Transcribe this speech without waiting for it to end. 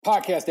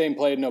Podcast ain't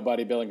played,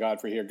 nobody. Bill and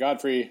Godfrey here.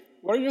 Godfrey,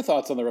 what are your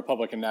thoughts on the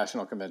Republican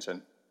National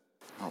Convention?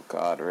 Oh,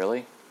 God,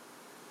 really?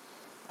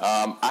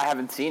 I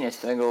haven't seen a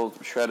single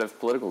shred of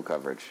political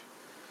coverage.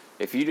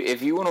 If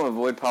you want to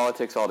avoid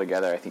politics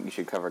altogether, I think you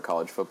should cover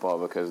college football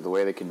because the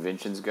way the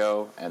conventions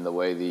go and the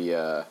way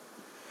the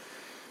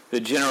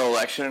general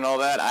election and all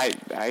that,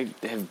 I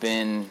have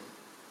been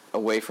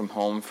away from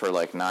home for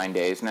like 9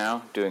 days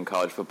now doing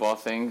college football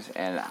things,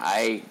 and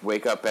I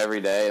wake up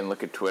every day and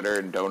look at Twitter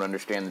and don't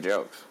understand the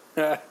jokes.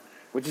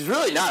 Which is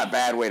really not a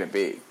bad way to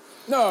be.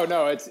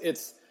 No,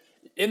 it's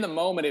in the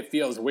moment it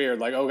feels weird,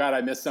 like, oh God,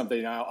 I missed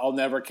something. I'll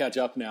never catch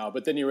up now.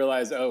 But then you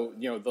realize,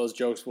 those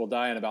jokes will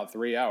die in about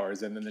 3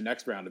 hours, and then the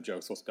next round of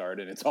jokes will start,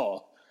 and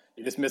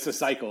you just miss a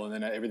cycle, and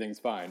then everything's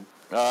fine.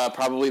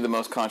 Probably the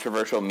most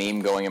controversial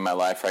meme going in my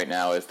life right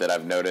now is that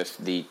I've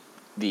noticed the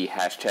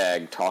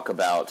hashtag talk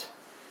about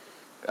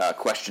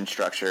question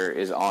structure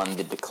is on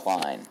the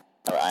decline.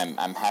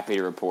 I'm happy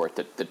to report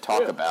that the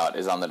talk about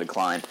is on the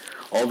decline.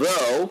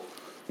 Although,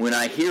 when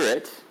I hear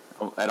it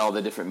at all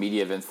the different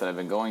media events that I've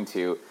been going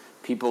to,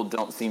 people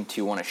don't seem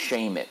to want to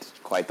shame it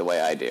quite the way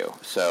I do.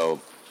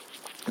 So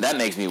that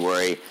makes me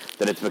worry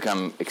that it's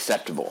become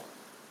acceptable,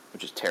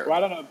 which is terrible. Well,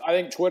 I don't know. I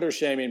think Twitter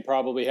shaming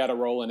probably had a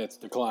role in its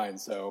decline.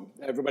 So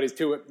everybody's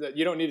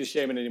you don't need to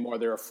shame it anymore.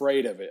 They're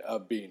afraid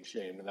of being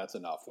shamed, and that's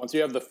enough. Once you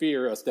have the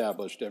fear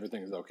established,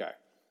 everything's okay.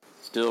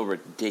 Still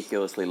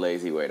ridiculously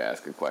lazy way to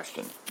ask a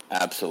question.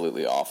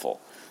 Absolutely awful.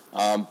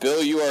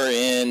 Bill, you are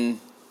in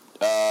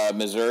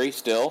Missouri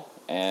still,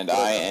 and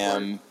I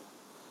am...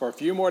 For a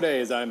few more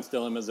days, I'm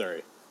still in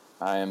Missouri.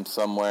 I am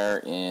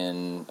somewhere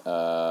in,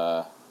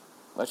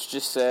 let's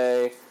just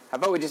say... How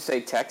about we just say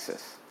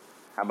Texas?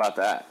 How about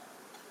that?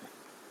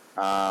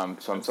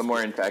 So I'm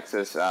somewhere in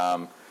Texas.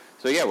 Welcome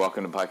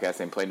to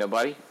Podcast Ain't Played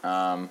Nobody.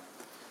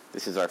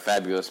 This is our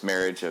fabulous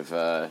marriage of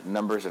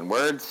numbers and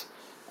words.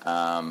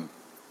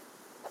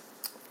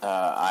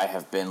 I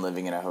have been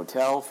living in a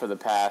hotel for the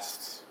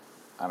past,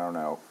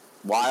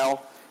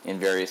 while in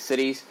various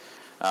cities.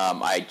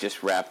 I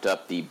just wrapped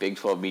up the Big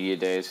 12 Media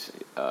Days,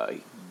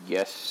 2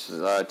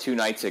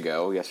 nights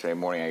ago. Yesterday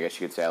morning, I guess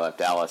you could say, I left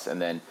Dallas.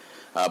 And then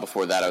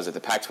before that, I was at the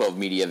Pac-12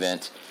 Media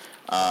event.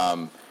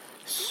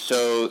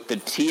 So the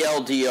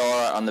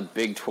TLDR on the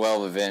Big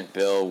 12 event,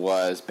 Bill,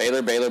 was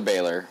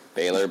Baylor.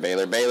 Hey,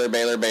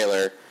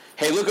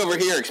 look over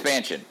here,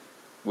 expansion.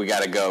 We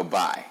got to go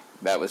by.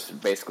 That was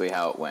basically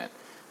how it went.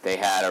 They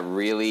had a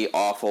really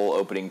awful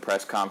opening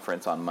press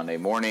conference on Monday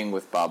morning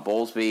with Bob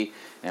Bowlesby,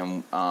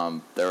 and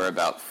there were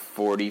about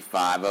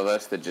 45 of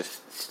us that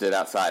just stood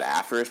outside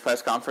after his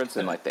press conference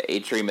in like the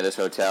atrium of this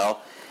hotel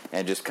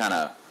and just kind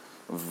of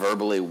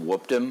verbally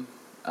whooped him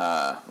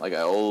like an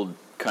old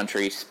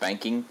country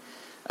spanking.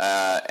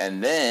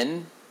 And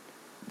then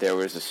there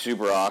was a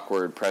super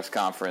awkward press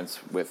conference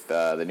with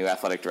the new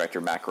athletic director,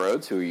 Mack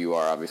Rhoades, who you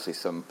are obviously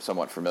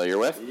somewhat familiar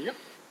with. Yep.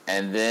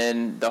 And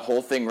then the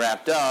whole thing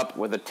wrapped up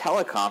with a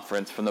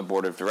teleconference from the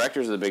board of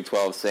directors of the Big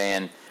 12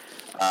 saying,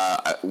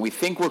 we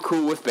think we're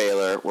cool with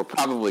Baylor. We're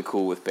probably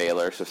cool with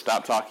Baylor, so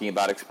stop talking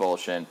about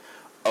expulsion.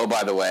 Oh,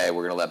 by the way,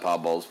 we're going to let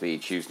Bob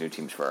Bowlesby choose new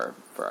teams for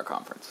our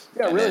conference.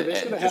 Yeah, and really, they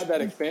should have had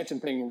that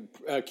expansion thing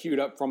queued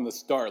up from the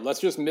start.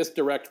 Let's just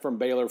misdirect from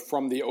Baylor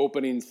from the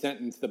opening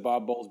sentence that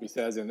Bob Bowlesby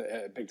says in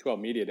Big 12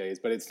 Media Days.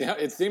 But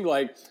it seemed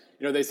like,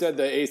 they said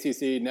the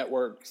ACC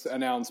Network's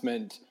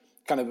announcement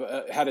kind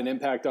of had an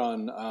impact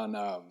on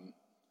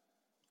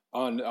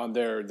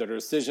their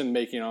decision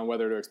making on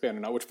whether to expand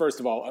or not. Which, first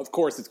of all, of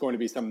course, it's going to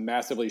be some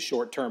massively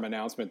short term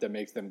announcement that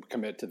makes them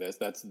commit to this.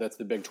 That's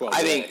the Big 12.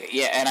 I think,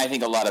 and I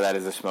think a lot of that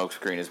is a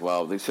smokescreen as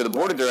well. So the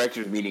board of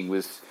directors meeting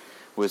was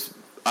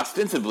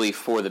ostensibly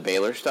for the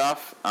Baylor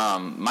stuff.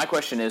 My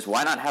question is,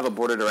 why not have a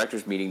board of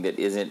directors meeting that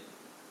isn't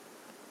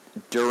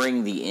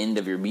during the end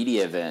of your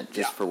media event,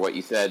 just for what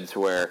you said, to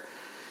where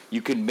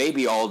you can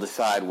maybe all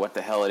decide what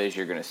the hell it is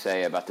you're going to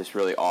say about this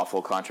really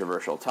awful,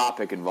 controversial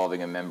topic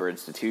involving a member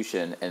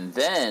institution, and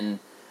then,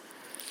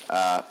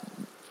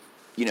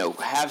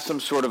 have some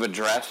sort of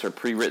address or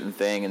pre-written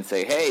thing and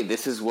say, hey,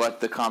 this is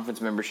what the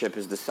conference membership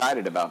has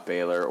decided about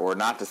Baylor or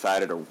not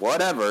decided or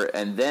whatever,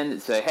 and then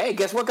say, hey,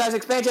 guess what, guys,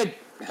 expansion!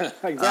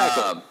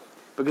 Exactly.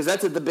 Because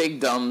that's the big,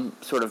 dumb,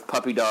 sort of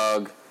puppy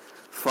dog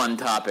fun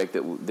topic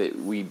that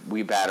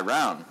we bat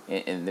around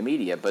in the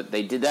media, but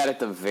they did that at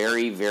the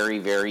very, very,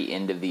 very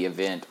end of the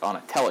event on a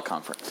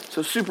teleconference.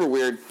 So super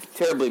weird,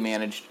 terribly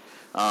managed.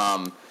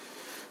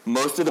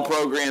 Most of the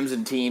programs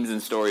and teams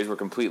and stories were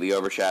completely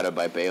overshadowed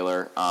by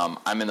Baylor.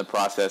 I'm in the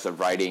process of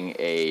writing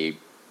it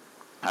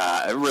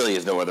really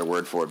is no other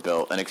word for it,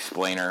 Bill, an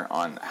explainer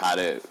on how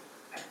to,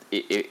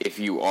 if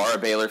you are a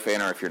Baylor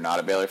fan or if you're not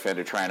a Baylor fan,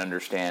 to try and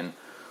understand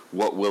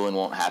what will and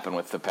won't happen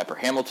with the Pepper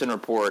Hamilton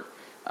report.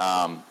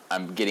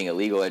 I'm getting a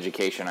legal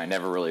education I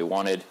never really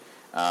wanted.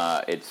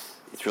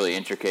 It's really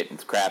intricate and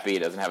it's crappy.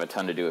 It doesn't have a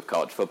ton to do with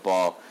college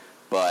football,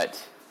 but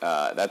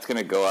that's going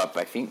to go up,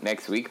 I think,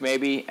 next week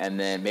maybe, and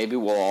then maybe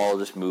we'll all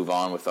just move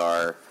on with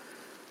our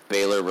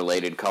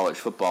Baylor-related college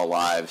football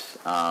lives.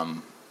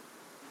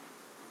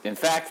 In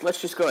fact,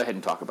 let's just go ahead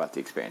and talk about the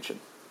expansion.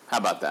 How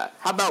about that?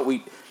 How about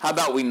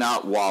we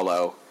not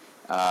wallow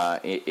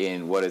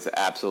in what is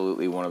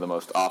absolutely one of the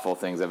most awful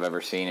things I've ever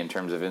seen in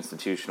terms of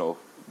institutional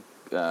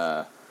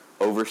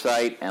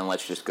oversight, and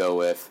let's just go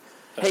with,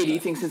 hey, do you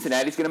think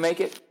Cincinnati's going to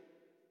make it?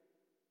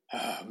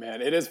 Oh,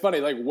 man, it is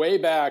funny. Like way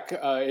back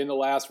in the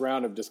last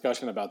round of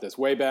discussion about this,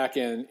 way back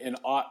in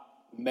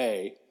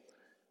May,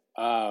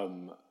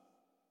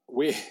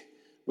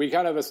 we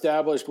kind of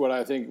established what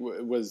I think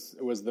was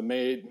the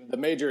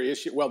major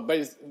issue. Well,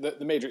 the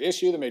major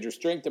issue, the major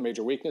strength, the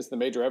major weakness, the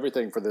major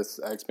everything for this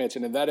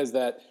expansion, and that is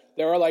that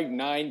there are like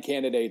 9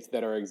 candidates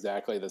that are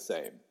exactly the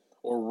same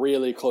or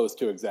really close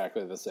to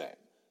exactly the same.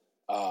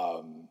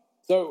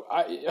 So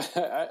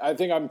I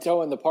think I'm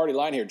towing the party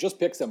line here. Just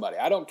pick somebody.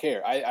 I don't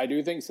care. I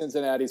do think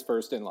Cincinnati's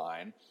first in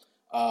line.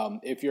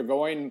 If you're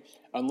going,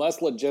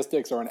 unless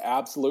logistics are an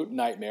absolute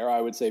nightmare,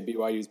 I would say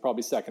BYU is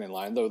probably second in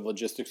line, though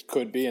logistics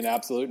could be an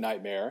absolute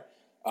nightmare.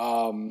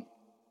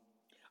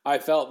 I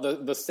felt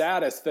the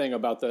saddest thing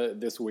about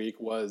this week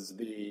was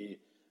the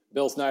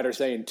Bill Snyder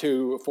saying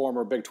 2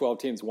 former Big 12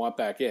 teams want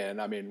back in.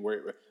 I mean,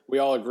 we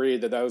all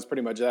agreed that was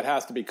pretty much, that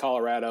has to be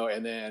Colorado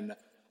and then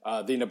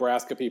the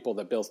Nebraska people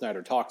that Bill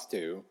Snyder talks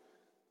to.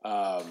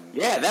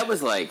 Yeah, that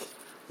was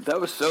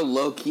so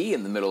low key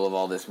in the middle of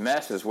all this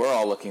mess as we're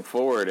all looking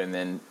forward. And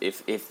then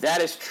if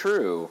that is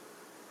true,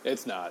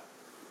 it's not.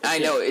 I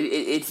know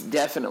it's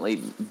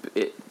definitely.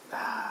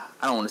 I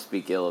don't want to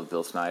speak ill of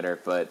Bill Snyder,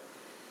 but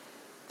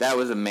that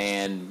was a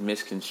man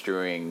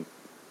misconstruing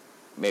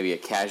maybe a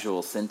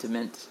casual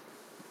sentiment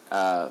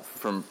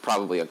from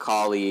probably a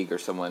colleague or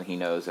someone he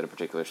knows at a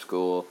particular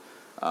school.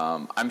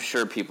 I'm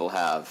sure people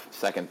have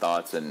second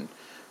thoughts and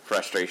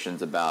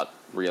frustrations about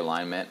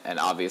realignment, and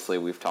obviously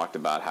we've talked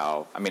about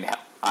how,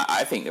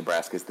 I think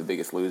Nebraska is the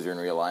biggest loser in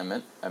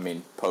realignment. I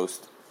mean,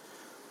 post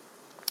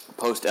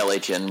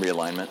LHN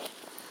realignment,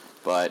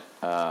 but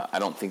I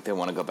don't think they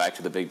want to go back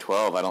to the Big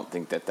 12. I don't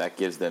think that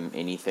gives them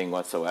anything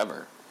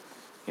whatsoever.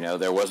 You know,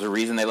 there was a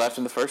reason they left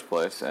in the first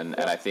place, and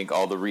I think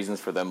all the reasons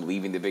for them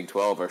leaving the Big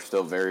 12 are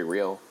still very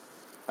real.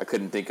 I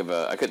couldn't think of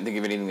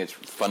anything that's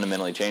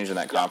fundamentally changed in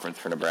that conference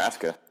for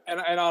Nebraska.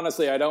 And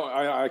honestly,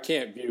 I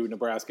can't view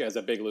Nebraska as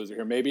a big loser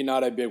here. Maybe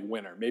not a big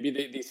winner. Maybe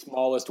the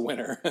smallest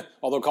winner.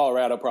 Although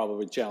Colorado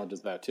probably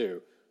challenges that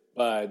too.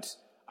 But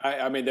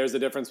I mean, there's a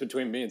difference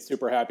between being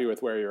super happy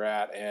with where you're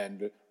at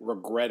and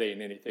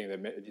regretting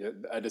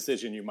a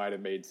decision you might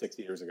have made 6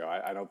 years ago.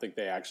 I don't think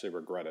they actually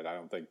regret it. I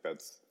don't think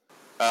that's.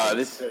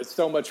 There's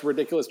so much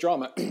ridiculous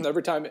drama.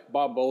 Every time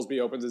Bob Bowlesby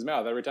opens his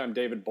mouth, every time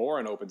David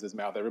Boren opens his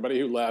mouth, everybody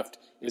who left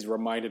is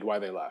reminded why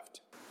they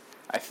left.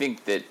 I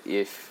think that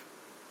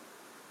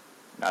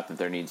not that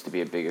there needs to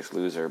be a biggest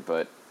loser,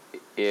 but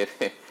if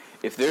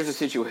there's a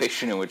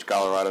situation in which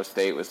Colorado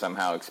State was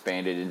somehow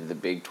expanded into the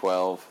Big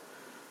 12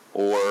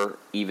 or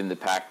even the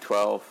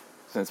Pac-12,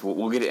 since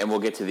we'll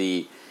get to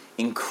the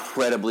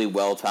incredibly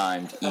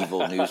well-timed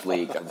evil news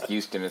league of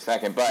Houston in a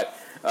second, but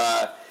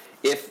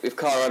if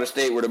Colorado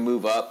State were to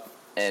move up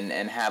and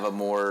have a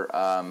more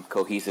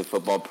cohesive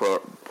football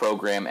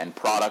program and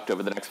product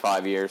over the next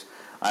 5 years,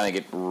 I think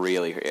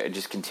it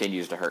just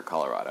continues to hurt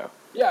Colorado.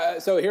 Yeah.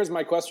 So here's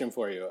my question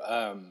for you.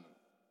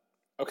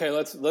 Okay,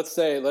 let's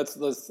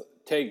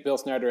take Bill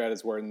Snyder at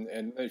his word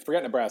and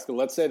forget Nebraska.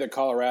 Let's say that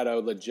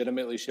Colorado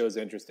legitimately shows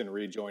interest in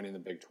rejoining the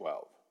Big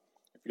 12.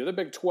 If you're the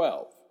Big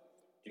 12,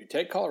 do you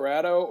take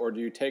Colorado or do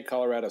you take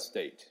Colorado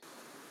State?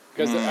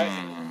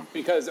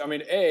 Because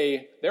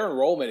their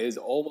enrollment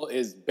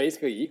is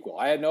basically equal.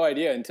 I had no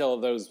idea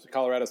until those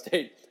Colorado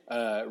State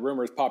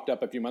rumors popped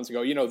up a few months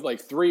ago. You know,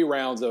 like 3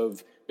 rounds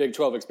of Big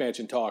 12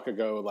 expansion talk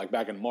ago, like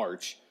back in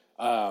March.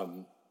 I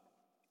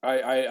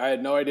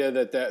had no idea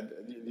that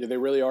they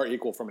really are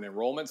equal from an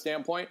enrollment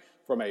standpoint.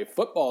 From a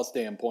football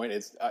standpoint,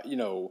 it's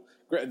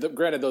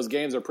granted those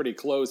games are pretty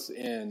close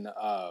in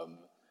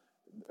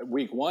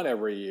week 1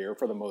 every year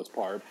for the most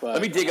part. But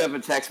let me dig up a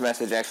text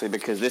message actually,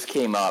 because this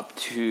came up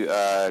to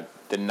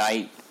the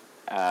night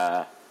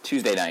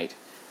Tuesday night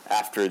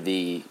after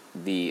the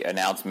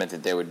announcement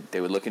that they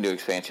would look into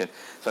expansion.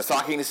 So I was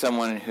talking to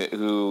someone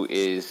who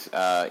is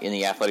in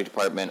the athletic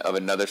department of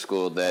another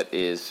school that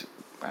is,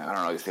 I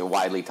don't know,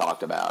 widely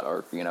talked about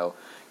or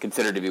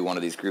considered to be one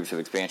of these groups of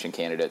expansion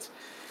candidates.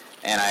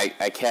 And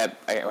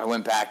I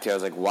went back to, I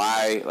was like,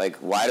 why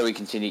do we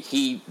continue?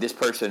 This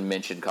person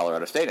mentioned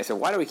Colorado State. I said,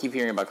 why do we keep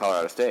hearing about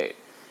Colorado State?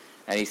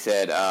 And he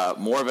said,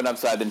 more of an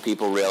upside than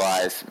people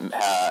realize.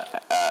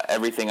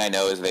 Everything I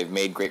know is they've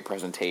made great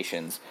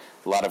presentations,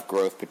 a lot of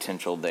growth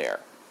potential there.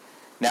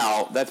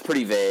 Now, that's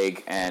pretty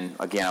vague, and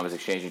again, I was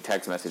exchanging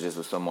text messages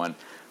with someone,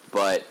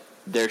 but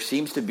there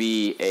seems to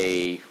be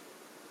a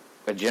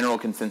general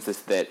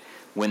consensus that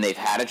when they've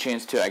had a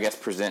chance to, I guess,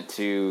 present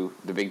to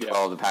the Big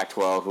 12, the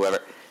Pac-12, whoever,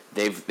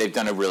 they've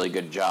done a really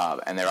good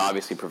job, and they're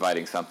obviously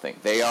providing something.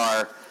 They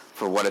are,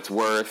 for what it's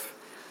worth,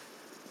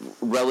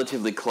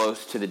 relatively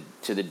close to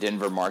the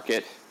Denver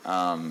market.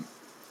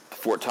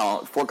 Fort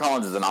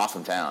Collins is an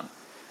awesome town.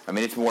 I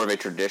mean, it's more of a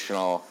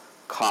traditional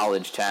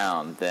college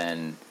town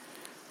than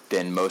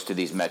most of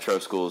these metro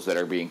schools that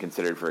are being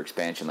considered for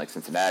expansion, like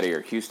Cincinnati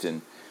or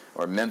Houston.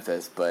 or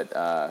Memphis, but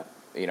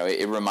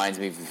it reminds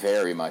me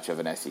very much of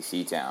an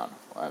SEC town.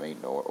 I mean,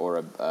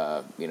 or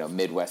a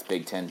Midwest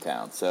Big Ten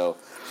town. So,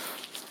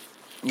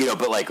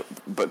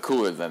 but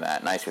cooler than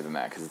that, nicer than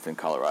that, because it's in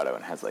Colorado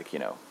and has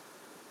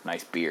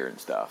nice beer and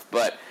stuff.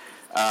 But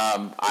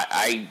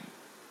I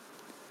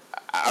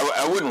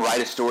wouldn't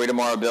write a story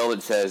tomorrow, Bill,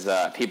 that says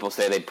people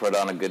say they put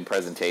on a good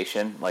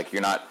presentation. Like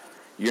you're not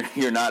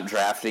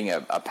drafting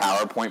a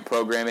PowerPoint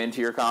program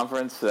into your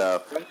conference.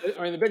 So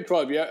I mean, the Big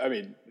 12, yeah. I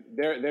mean,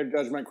 their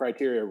judgment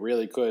criteria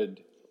really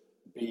could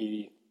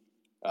be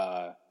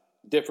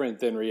different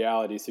than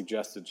reality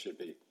suggested should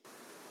be.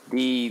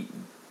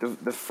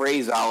 The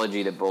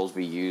phraseology that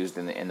Bowlesby used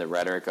in the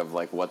rhetoric of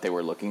like what they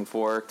were looking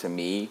for, to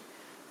me,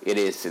 it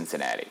is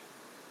Cincinnati.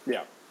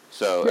 Yeah.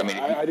 So yeah, I mean,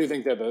 I do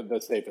think they're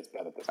the safest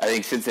bet at this point. I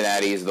think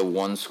Cincinnati is the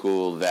one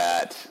school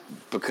that,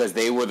 because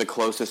they were the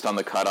closest on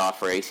the cutoff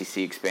for ACC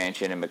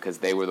expansion, and because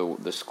they were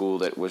the school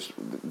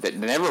that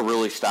never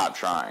really stopped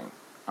trying,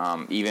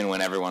 even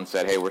when everyone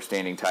said, "Hey, we're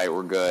standing tight,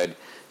 we're good."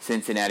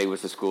 Cincinnati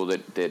was the school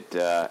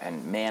that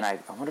and man, I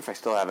wonder if I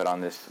still have it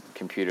on this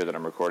computer that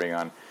I'm recording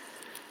on.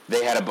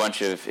 They had a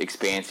bunch of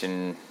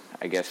expansion,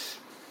 I guess,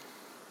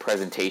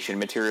 presentation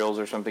materials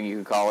or something you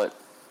could call it.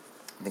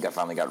 I think I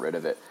finally got rid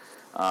of it.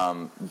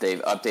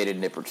 They've updated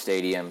Nippert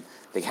Stadium.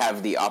 They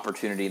have the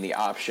opportunity and the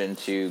option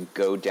to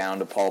go down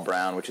to Paul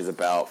Brown, which is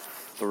about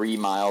 3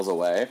 miles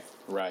away.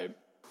 Right.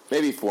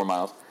 Maybe 4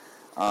 miles.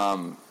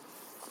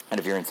 And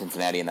if you're in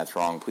Cincinnati and that's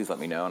wrong, please let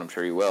me know, and I'm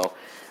sure you will.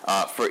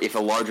 If a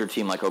larger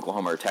team like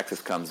Oklahoma or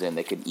Texas comes in,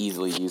 they could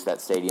easily use that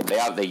stadium.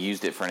 They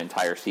used it for an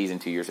entire season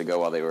 2 years ago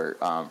while they were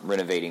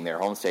renovating their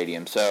home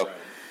stadium. So right.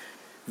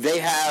 They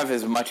have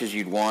as much as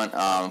you'd want,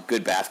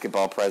 good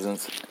basketball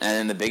presence. And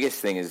then the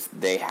biggest thing is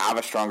they have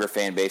a stronger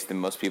fan base than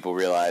most people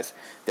realize.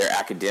 Their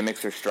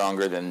academics are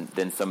stronger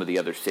than some of the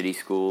other city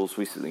schools.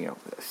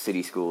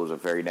 City school is a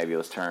very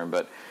nebulous term,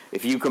 but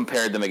if you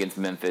compared them against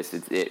Memphis,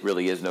 it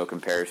really is no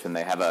comparison.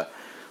 They have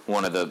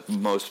one of the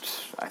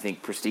most, I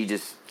think,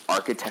 prestigious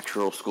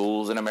architectural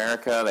schools in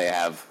America. They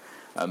have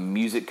a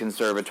music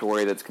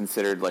conservatory that's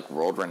considered like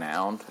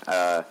world-renowned.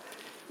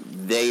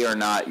 They are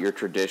not your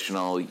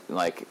traditional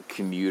like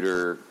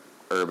commuter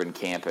urban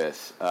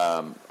campus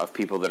of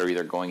people that are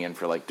either going in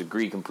for like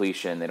degree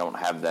completion. They don't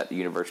have that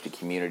university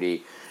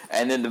community.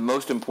 And then the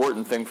most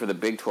important thing for the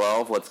Big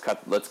 12, let's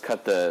cut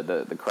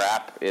the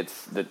crap.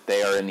 It's that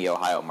they are in the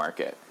Ohio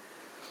market.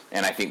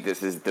 And I think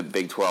this is the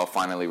Big 12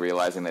 finally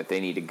realizing that they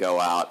need to go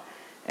out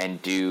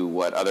and do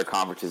what other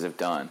conferences have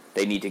done.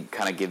 They need to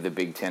kind of give the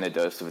Big Ten a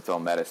dose of its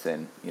own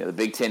medicine. The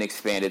Big Ten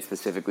expanded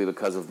specifically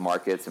because of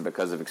markets and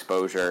because of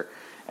exposure.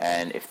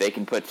 And if they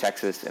can put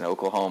Texas and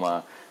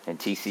Oklahoma and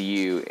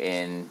TCU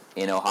in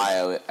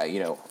Ohio,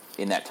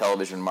 in that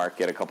television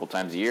market a couple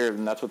times a year,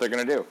 then that's what they're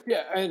going to do.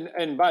 Yeah,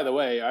 and by the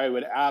way, I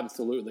would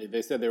absolutely.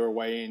 They said they were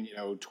weighing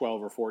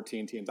 12 or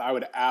 14 teams. I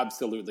would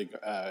absolutely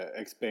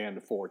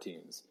expand 4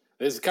 teams.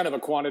 This is kind of a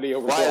quantity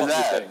over quality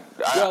thing.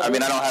 I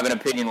mean, I don't have an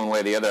opinion one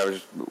way or the other.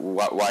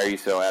 Why are you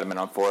so adamant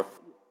on 4?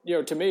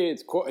 To me,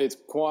 it's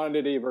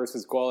quantity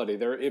versus quality.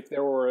 If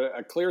there were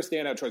a clear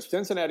standout choice,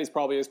 Cincinnati's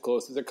probably as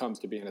close as it comes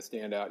to being a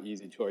standout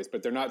easy choice,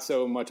 but they're not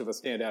so much of a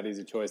standout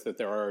easy choice that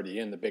they're already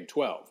in the Big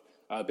 12.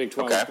 Big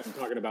 12 has been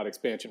talking about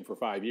expansion for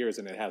 5 years,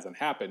 and it hasn't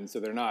happened. So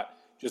they're not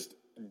just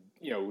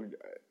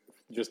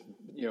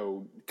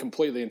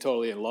completely and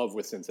totally in love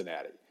with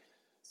Cincinnati.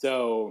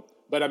 So,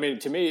 but I mean,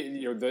 to me,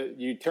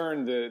 you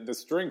turn the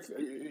strength.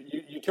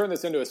 You turn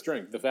this into a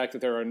strength. The fact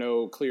that there are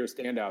no clear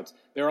standouts.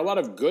 There are a lot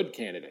of good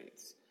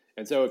candidates.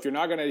 And so if you're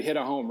not going to hit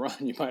a home run,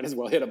 you might as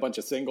well hit a bunch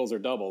of singles or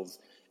doubles.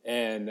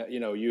 And,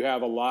 you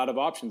have a lot of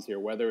options here,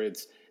 whether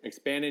it's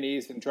expanding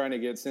east and trying to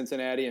get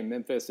Cincinnati and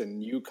Memphis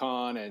and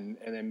UConn and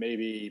then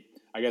maybe,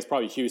 I guess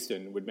probably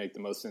Houston would make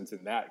the most sense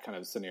in that kind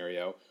of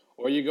scenario.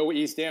 Or you go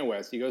east and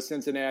west. You go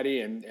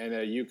Cincinnati and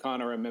a UConn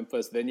or a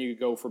Memphis. Then you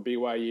go for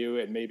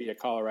BYU and maybe a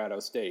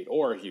Colorado State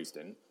or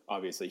Houston,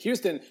 obviously.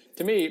 Houston,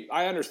 to me,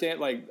 I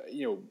understand,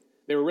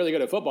 they were really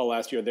good at football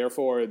last year,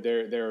 therefore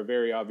they're a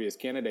very obvious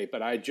candidate.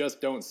 But I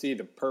just don't see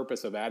the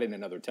purpose of adding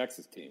another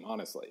Texas team,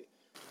 honestly.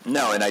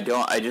 No, and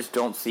I just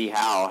don't see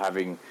how,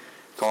 having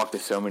talked to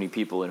so many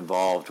people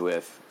involved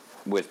with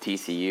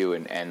TCU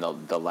and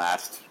the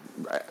last,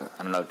 I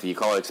don't know, do you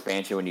call it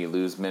expansion when you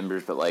lose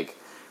members, but like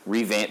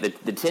revamp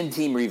the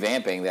 10-team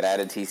revamping that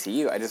added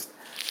TCU. I just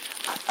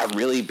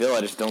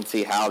don't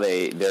see how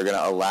they're going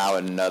to allow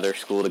another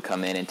school to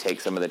come in and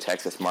take some of the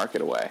Texas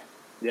market away.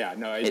 Yeah,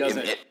 no, it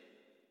doesn't.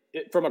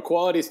 From a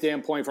quality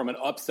standpoint, from an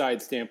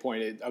upside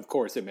standpoint, of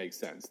course it makes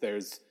sense. There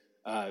is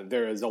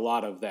a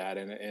lot of that,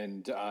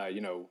 and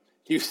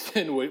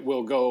Houston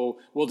will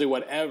do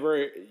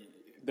whatever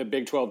the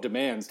Big 12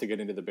 demands to get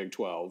into the Big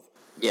 12.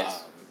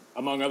 Yes.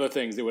 Among other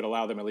things, it would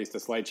allow them at least a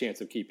slight chance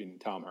of keeping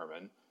Tom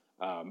Herman.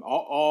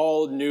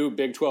 All new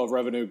Big 12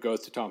 revenue goes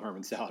to Tom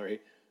Herman's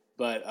salary,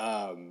 but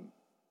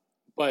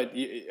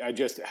it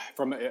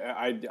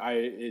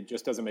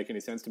just doesn't make any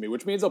sense to me.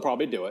 Which means they'll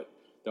probably do it.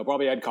 They'll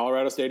probably add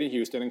Colorado State and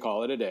Houston and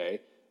call it a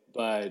day.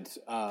 But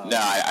no,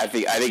 I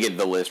think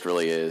the list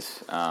really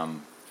is.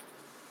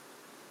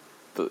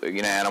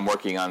 and I'm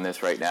working on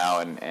this right now,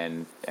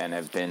 and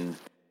have been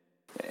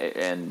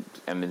and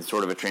I'm in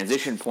sort of a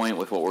transition point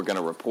with what we're going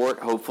to report,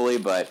 hopefully.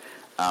 But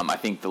I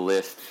think the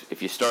list,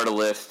 if you start a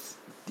list,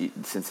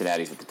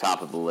 Cincinnati's at the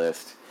top of the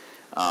list.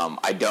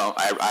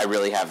 I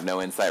really have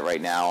no insight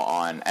right now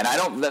on, and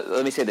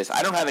let me say this,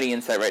 I don't have any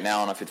insight right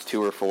now on if it's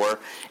 2 or 4,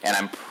 and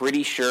I'm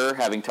pretty sure,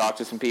 having talked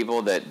to some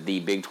people, that the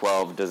Big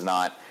 12 has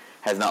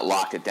not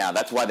locked it down.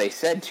 That's why they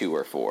said 2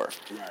 or 4.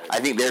 Right.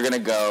 I think they're going to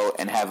go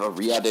and have a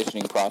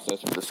re-auditioning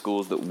process for the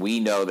schools that we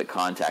know that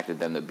contacted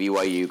them, the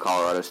BYU,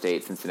 Colorado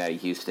State, Cincinnati,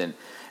 Houston,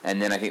 and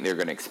then I think they're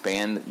going to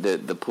expand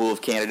the pool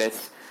of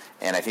candidates,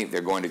 and I think they're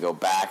going to go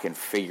back and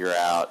figure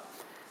out,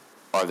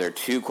 are there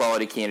 2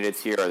 quality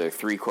candidates here? Are there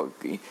 3?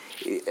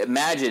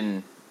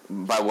 Imagine,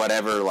 by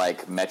whatever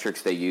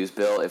metrics they use,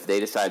 Bill, if they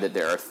decide that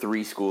there are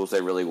 3 schools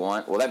they really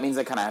want, well, that means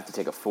they kind of have to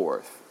take a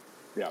 4th.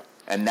 Yeah.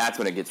 And that's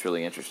when it gets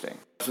really interesting.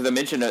 So the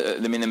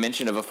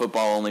mention of a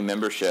football-only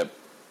membership,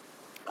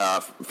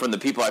 from the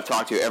people I've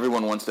talked to,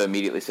 everyone wants to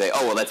immediately say,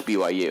 oh, well, that's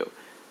BYU.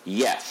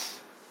 Yes,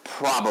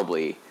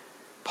 probably,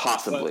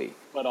 possibly.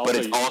 But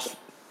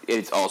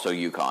it's also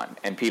UConn.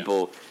 And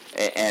people,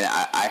 and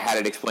I had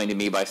it explained to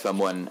me by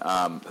someone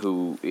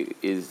who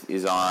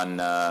is on,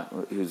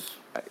 who's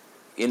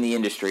in the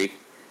industry.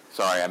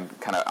 Sorry, I'm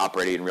kind of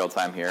operating in real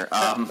time here.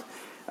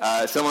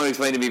 Someone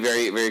explained to me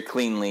very, very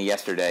cleanly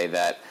yesterday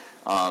that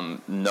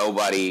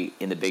nobody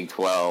in the Big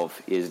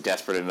 12 is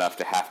desperate enough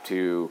to have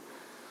to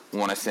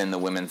want to send the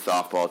women's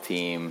softball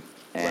team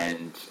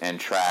and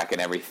track and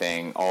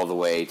everything all the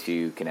way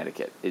to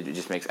Connecticut. It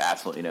just makes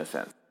absolutely no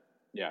sense.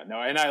 Yeah,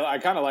 no, and I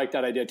kind of like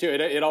that idea too.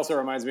 It also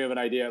reminds me of an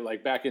idea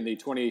back in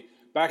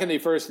the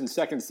first and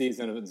second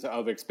season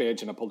of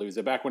Expansion of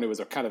Palooza, back when it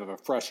was a kind of a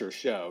fresher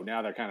show.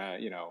 Now they're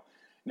kind of,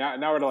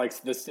 now we're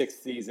to the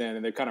 6th season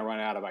and they've kind of run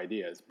out of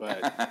ideas.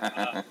 But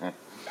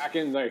back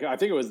in I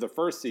think it was the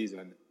first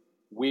season,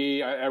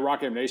 we at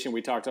Rock M Nation,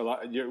 we talked a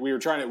lot. We were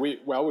trying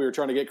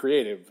to get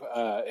creative,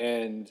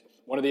 and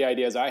one of the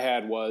ideas I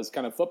had was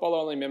kind of football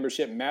only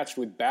membership matched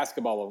with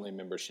basketball only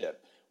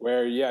membership.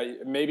 Where,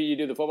 maybe you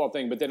do the football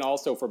thing, but then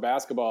also for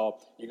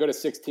basketball, you go to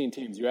 16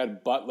 teams. You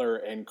had Butler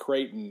and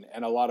Creighton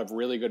and a lot of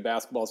really good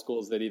basketball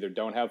schools that either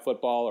don't have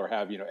football or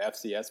have,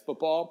 FCS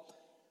football.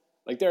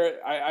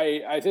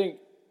 I think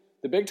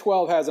the Big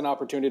 12 has an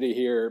opportunity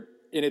here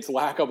in its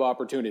lack of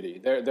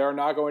opportunity. There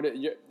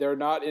are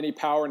not any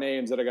power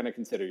names that are going to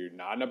consider you.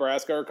 Not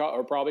Nebraska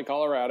or probably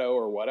Colorado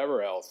or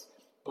whatever else.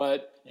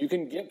 But you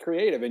can get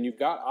creative, and you've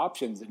got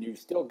options, and you've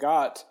still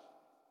got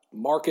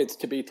markets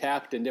to be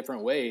tapped in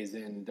different ways.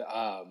 And,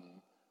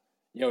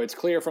 it's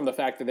clear from the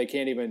fact that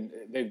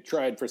they've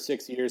tried for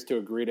 6 years to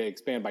agree to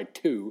expand by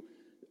 2.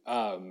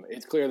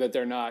 It's clear that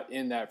they're not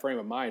in that frame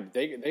of mind.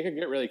 They could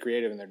get really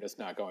creative, and they're just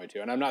not going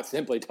to. And I'm not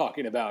simply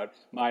talking about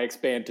my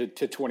expand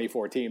to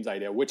 24 teams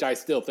idea, which I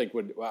still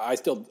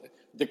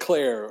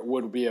declare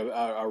would be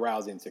a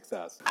rousing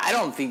success. I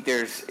don't think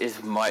there's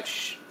as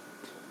much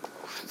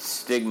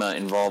stigma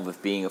involved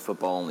with being a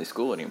football-only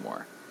school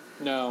anymore.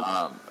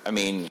 No.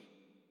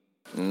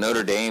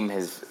 Notre Dame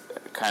has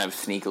kind of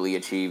sneakily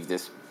achieved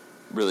this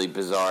really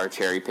bizarre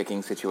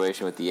cherry-picking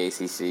situation with the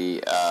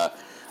ACC.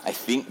 I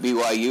think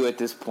BYU at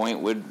this point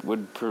would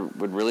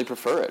really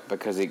prefer it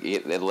because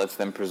it lets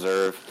them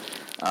preserve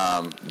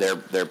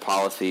their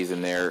policies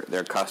and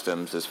their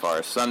customs as far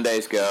as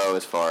Sundays go,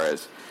 as far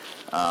as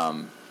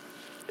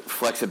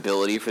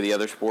flexibility for the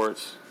other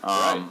sports.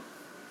 Right.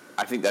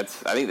 I think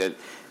that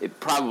it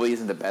probably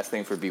isn't the best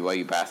thing for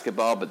BYU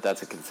basketball, but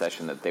that's a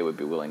concession that they would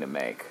be willing to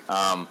make.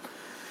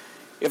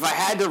 If I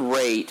had to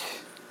rate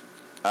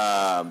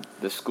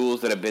the schools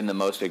that have been the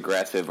most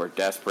aggressive or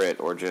desperate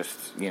or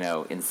just,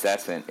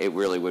 incessant, it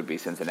really would be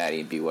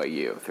Cincinnati and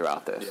BYU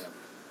throughout this.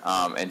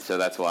 Yeah. And so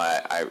that's why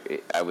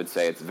I would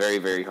say it's very,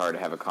 very hard to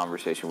have a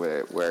conversation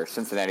where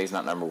Cincinnati is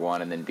not number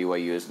 1 and then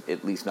BYU is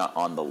at least not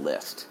on the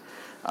list.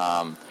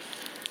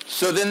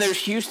 So then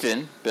there's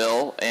Houston,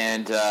 Bill,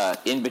 and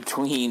in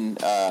between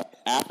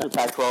after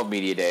Pac-12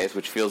 Media Days,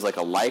 which feels like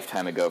a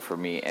lifetime ago for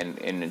me, and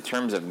in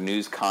terms of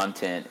news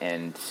content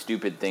and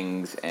stupid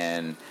things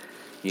and,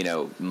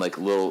 little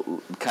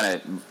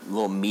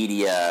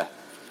media,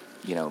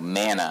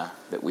 manna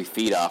that we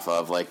feed off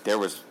of, there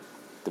was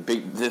the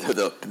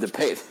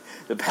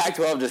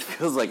Pac-12 just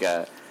feels like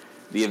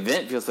the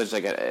event feels such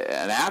like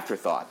an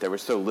afterthought. There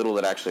was so little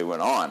that actually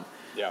went on.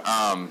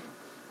 Yeah.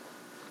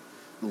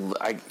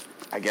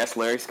 I guess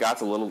Larry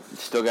Scott's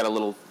still got a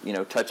little,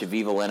 touch of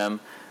evil in him.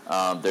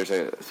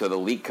 So the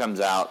leak comes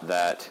out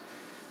that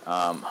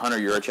Hunter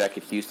Yurachek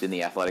at Houston,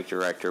 the athletic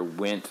director,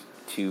 went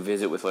to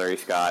visit with Larry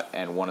Scott,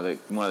 and one of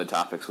the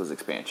topics was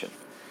expansion.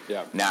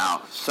 Yeah.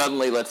 Now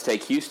suddenly, let's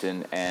take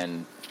Houston,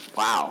 and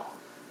wow,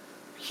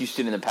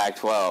 Houston in the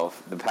Pac-12,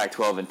 the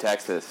Pac-12 in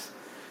Texas.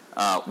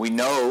 We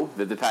know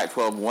that the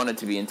Pac-12 wanted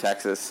to be in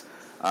Texas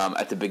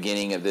at the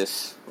beginning of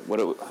this.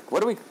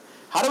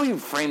 How do we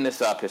frame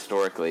this up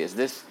historically? Is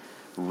this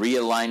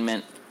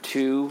realignment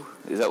 2?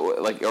 Is that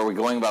are we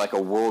going by a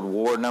World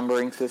War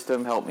numbering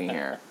system? Help me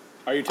here.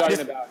 Are you talking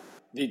about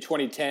the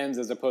 2010s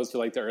as opposed to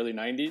like the early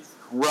 90s.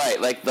 Right,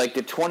 like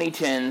the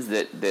 2010s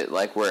that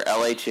like where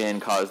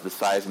LHN caused the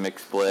seismic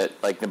split,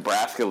 like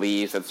Nebraska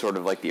leaves, that's sort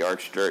of like the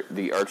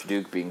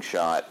Archduke being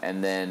shot,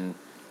 and then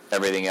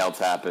everything else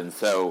happens.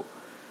 So,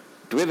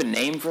 do we have a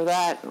name for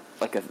that?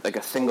 Like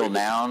a single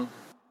noun?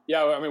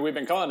 Yeah, I mean, we've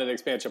been calling it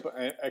expansion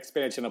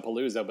of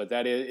Palooza, but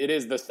it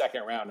is the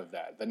second round of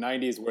that. The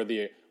 90s were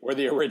the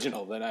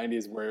original. The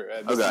 90s were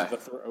this is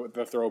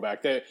the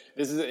throwback.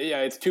 It's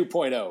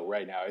 2.0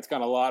 right now. It's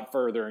gone a lot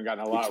further and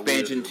gotten a lot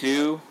expansion weirder.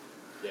 2.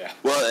 Yeah.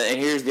 Well, and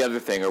here's the other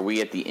thing: are we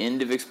at the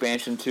end of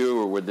expansion 2,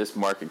 or would this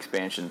mark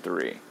expansion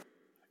 3?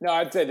 No,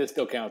 I'd say this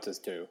still counts as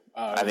 2.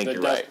 I think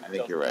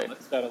you're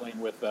right. Settling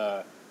with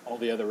all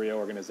the other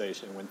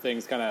reorganization when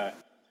things kind of.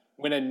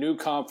 When a new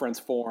conference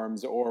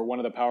forms or one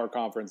of the power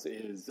conference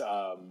is,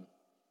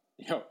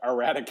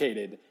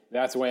 eradicated,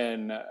 that's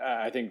when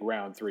I think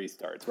round 3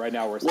 starts. Right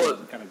now, we're still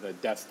in kind of the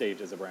death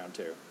stages of round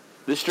 2.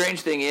 The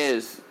strange thing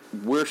is,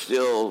 we're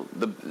still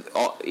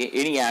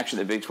any action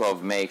that Big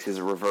 12 makes is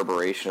a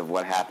reverberation of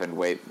what happened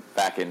way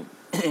back in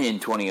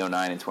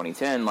 2009 and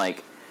 2010.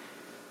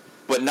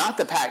 But not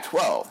the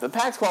Pac-12. The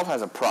Pac-12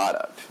 has a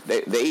product.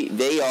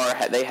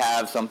 They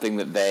have something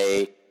that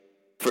they.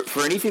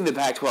 For anything the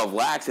Pac-12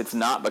 lacks, it's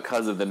not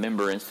because of the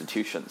member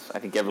institutions. I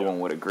think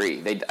everyone would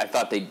agree. I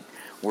thought they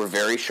were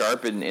very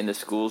sharp in the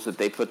schools that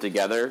they put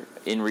together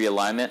in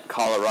realignment.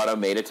 Colorado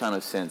made a ton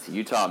of sense.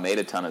 Utah made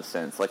a ton of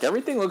sense. Like,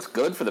 everything looks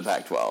good for the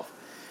Pac-12.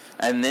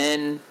 And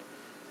then,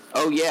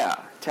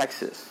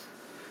 Texas.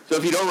 So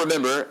if you don't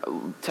remember,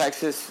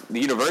 Texas,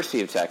 the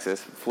University of Texas,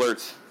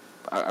 flirts.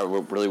 I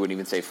really wouldn't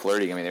even say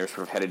flirting. I mean, they were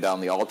sort of headed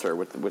down the altar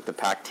with the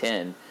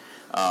Pac-10.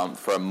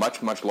 For a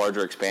much, much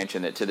larger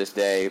expansion that to this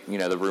day,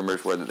 the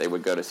rumors were that they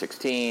would go to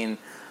 16.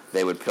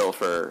 They would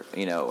pilfer,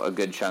 a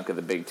good chunk of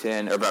the Big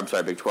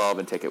 12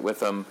 and take it with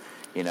them.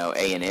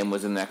 A&M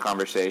was in that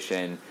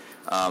conversation.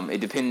 It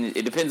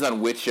depends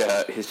on which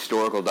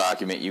historical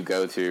document you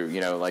go to,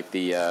 like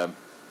the,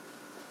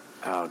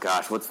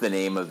 what's the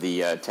name of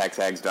the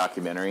Texags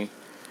documentary?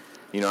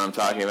 You know what I'm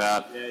talking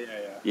about?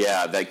 Yeah.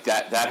 Yeah, like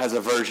that has a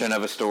version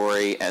of a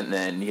story, and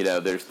then,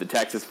 there's the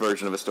Texas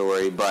version of a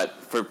story.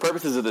 But for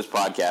purposes of this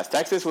podcast,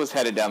 Texas was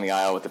headed down the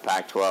aisle with the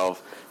Pac-12,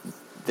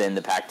 then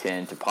the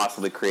Pac-10, to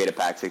possibly create a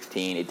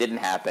Pac-16. It didn't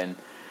happen.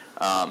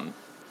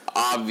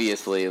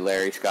 Obviously,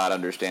 Larry Scott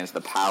understands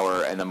the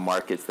power and the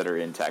markets that are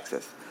in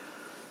Texas.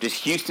 Does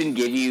Houston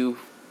give you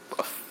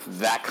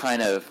that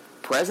kind of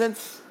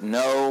presence?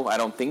 No, I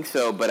don't think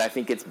so, but I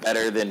think it's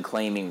better than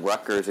claiming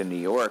Rutgers in New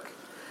York.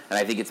 And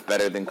I think it's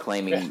better than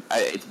claiming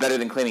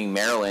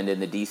Maryland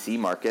in the D.C.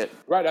 market.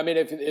 Right. I mean,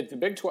 if the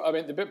Big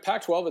 12, the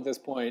Pac-12 at this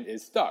point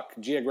is stuck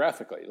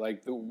geographically.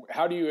 Like,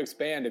 how do you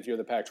expand if you're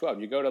the Pac-12?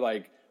 You go to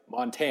like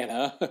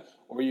Montana,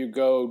 or you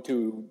go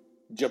to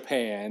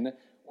Japan,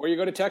 or you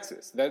go to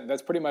Texas.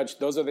 That's pretty much,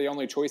 those are the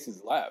only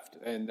choices left.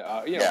 And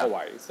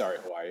Hawaii. Sorry,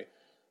 Hawaii.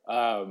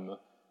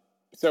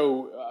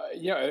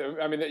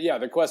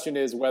 The question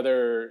is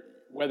whether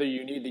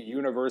you need the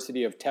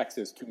University of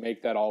Texas to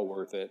make that all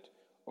worth it,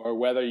 or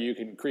whether you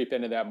can creep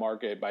into that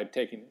market by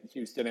taking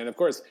Houston. And of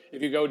course,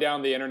 if you go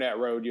down the internet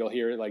road, you'll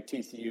hear like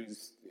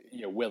TCU's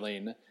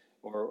willing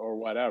or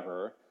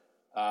whatever.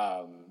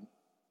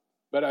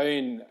 But I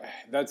mean,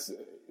 that's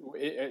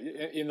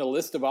in the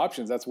list of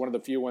options. That's one of the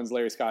few ones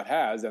Larry Scott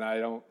has, and I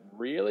don't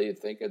really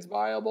think it's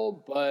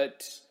viable.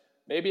 But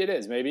maybe it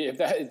is. Maybe if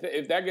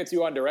that gets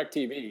you on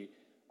DirecTV,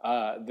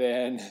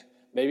 then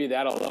maybe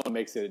that alone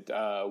makes it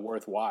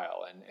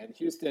worthwhile. And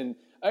Houston.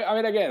 I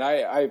mean, again,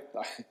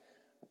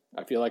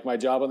 I feel like my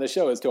job on the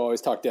show is to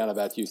always talk down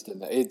about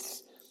Houston. It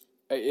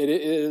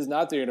is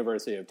not the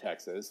University of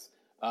Texas,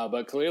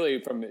 but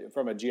clearly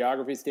from a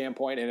geography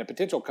standpoint and a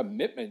potential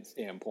commitment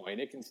standpoint,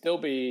 it can still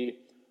be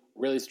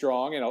really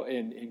strong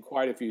in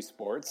quite a few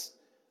sports.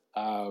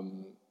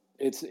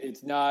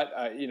 It's not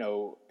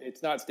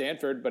it's not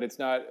Stanford, but it's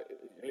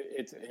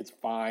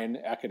fine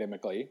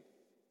academically.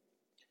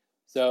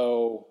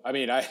 So I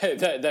mean,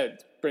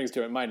 that brings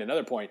to mind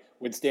another point: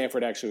 would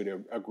Stanford actually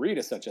agree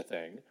to such a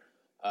thing?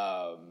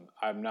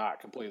 I'm not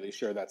completely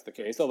sure that's the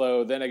case.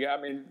 Although then again,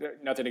 I mean,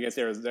 nothing against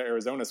the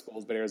Arizona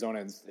schools, but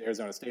Arizona and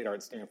Arizona State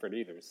aren't Stanford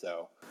either.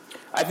 So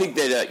I think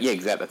that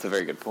exactly. That's a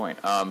very good point.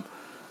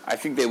 I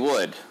think they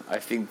would. I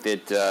think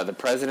that the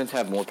presidents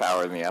have more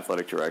power than the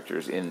athletic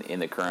directors in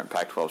the current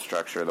Pac-12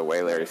 structure, the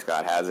way Larry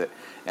Scott has it,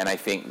 and I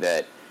think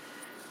that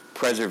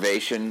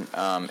preservation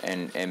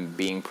and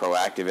being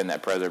proactive in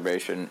that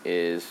preservation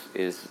is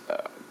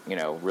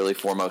really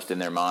foremost in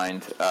their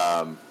mind.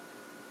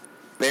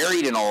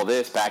 Buried in all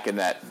this, back in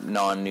that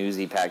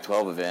non-newsy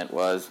Pac-12 event,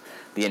 was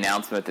the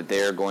announcement that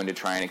they're going to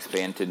try and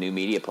expand to new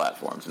media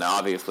platforms. Now,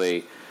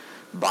 obviously,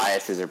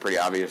 biases are pretty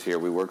obvious here.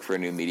 We work for a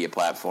new media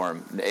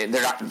platform.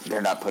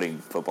 They're not putting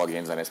football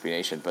games on SB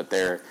Nation, but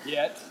they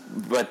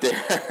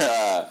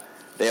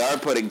are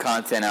putting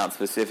content out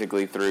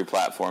specifically through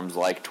platforms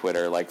like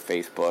Twitter, like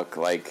Facebook,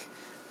 like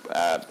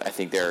I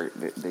think they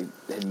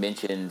had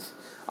mentioned.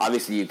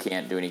 Obviously, you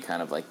can't do any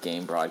kind of like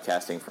game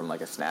broadcasting from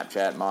like a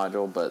Snapchat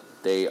module, but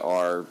they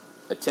are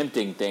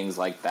attempting things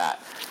like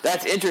that.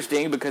 That's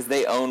interesting because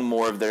they own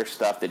more of their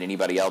stuff than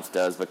anybody else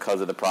does because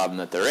of the problem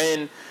that they're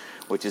in,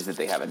 which is that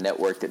they have a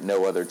network that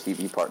no other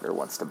TV partner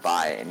wants to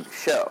buy and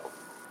show.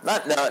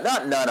 Not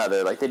none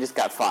other. Like, they just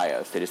got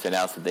Fios. They just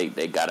announced that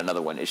they got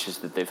another one. It's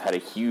just that they've had a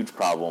huge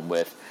problem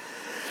with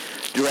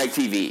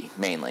DirecTV,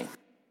 mainly.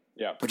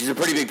 Yeah. Which is a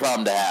pretty big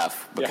problem to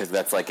have because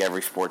that's like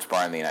every sports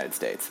bar in the United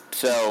States.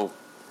 So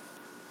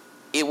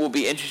it will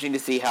be interesting to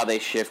see how they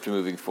shift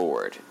moving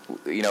forward.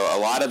 You know, a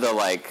lot of the,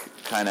 like,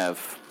 kind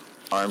of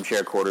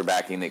armchair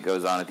quarterbacking that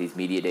goes on at these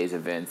media days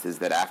events is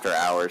that after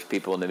hours,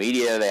 people in the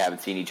media, they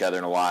haven't seen each other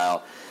in a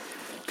while.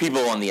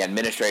 People on the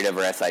administrative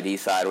or SID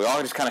side, we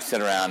all just kind of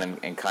sit around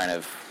and kind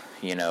of,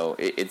 you know,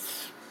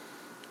 it's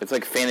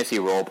like fantasy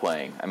role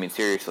playing. I mean,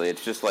 seriously,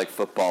 it's just like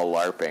football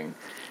LARPing,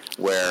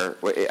 where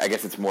I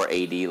guess it's more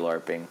AD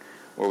LARPing,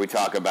 where we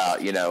talk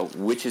about, you know,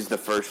 which is the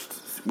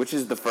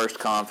first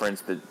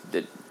conference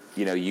that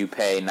you know you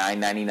pay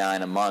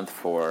 $9.99 a month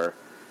for,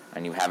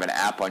 and you have an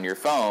app on your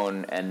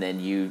phone, and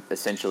then you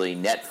essentially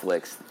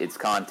Netflix its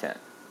content.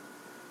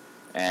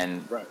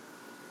 And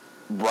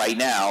right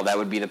now, that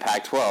would be the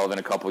Pac-12 in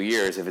a couple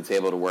years if it's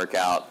able to work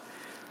out.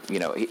 You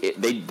know,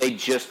 they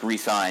just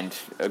re-signed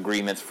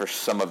agreements for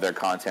some of their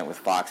content with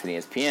Fox and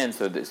ESPN,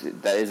 so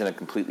that isn't a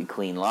completely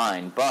clean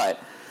line. But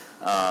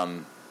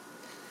I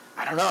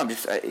don't know.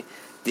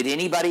 Did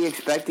anybody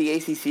expect the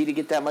ACC to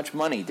get that much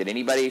money? Did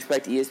anybody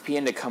expect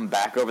ESPN to come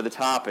back over the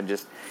top and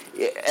just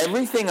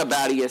everything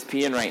about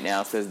ESPN right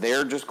now says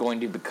they're just going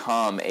to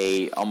become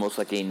almost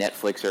like a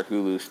Netflix or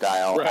Hulu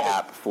style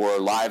app for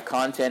live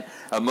content.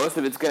 Most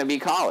of it's going to be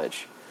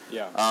college.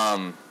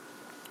 Yeah.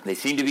 They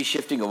seem to be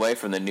shifting away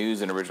from the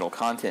news and original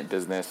content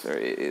business,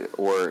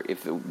 or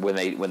if when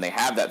they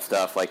have that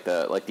stuff like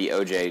the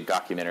OJ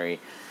documentary.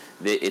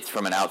 It's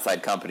from an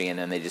outside company, and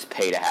then they just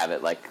pay to have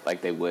it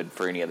like they would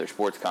for any other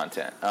sports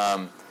content.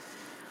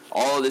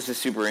 All of this is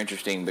super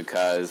interesting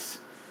because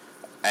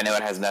I know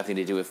it has nothing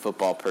to do with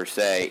football per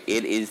se.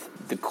 It is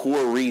the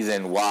core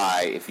reason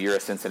why, if you're a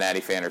Cincinnati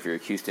fan or if you're a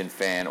Houston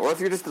fan, or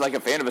if you're just like a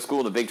fan of a school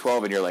in the Big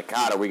 12 and you're like,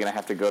 God, are we going to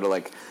have to go to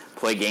like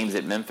play games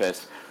at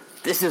Memphis?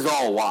 This is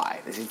all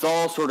why. It's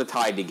all sort of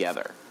tied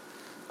together.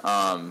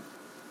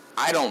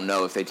 I don't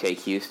know if they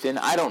take Houston.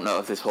 I don't know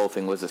if this whole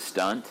thing was a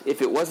stunt.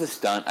 If it was a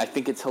stunt, I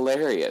think it's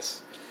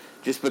hilarious.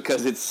 Just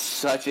because it's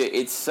such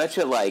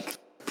a like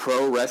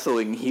pro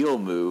wrestling heel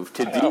move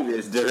to do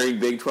this during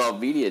Big 12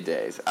 media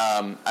days.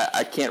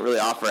 I can't really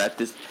offer at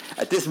this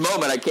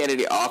moment. I can't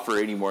really offer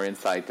any more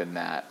insight than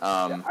that.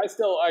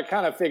 I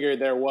kind of figured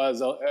there was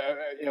a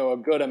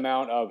good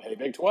amount of, hey,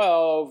 Big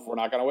 12, we're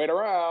not going to wait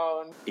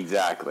around.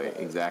 Exactly,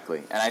 and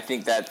I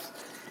think that's.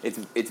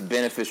 It's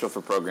beneficial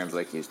for programs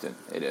like Houston.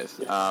 It is.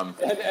 Yeah.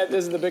 And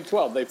this is the Big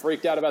 12. They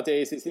freaked out about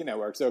the ACC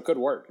network, so it could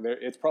work.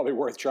 It's probably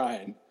worth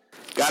trying.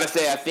 Gotta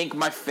say, I think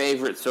my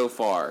favorite so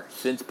far,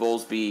 since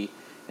Bowlesby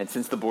and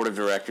since the board of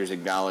directors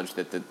acknowledged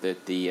that the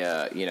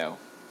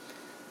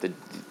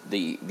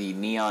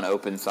neon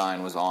open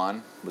sign was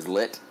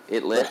lit.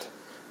 Right.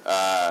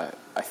 I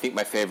think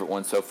my favorite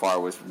one so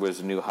far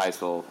was New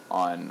Heisel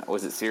on,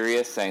 was it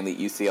Sirius, saying that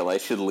UCLA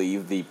should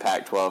leave the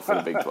Pac-12 for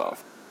the Big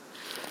 12.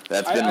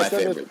 That's been my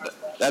favorite.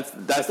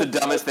 That's the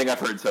dumbest thing I've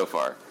heard so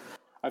far.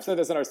 I've said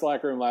this in our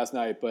Slack room last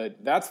night,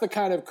 but that's the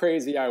kind of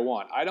crazy I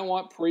want. I don't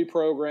want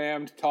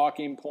pre-programmed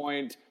talking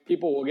point.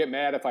 People will get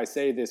mad if I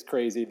say this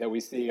crazy that we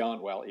see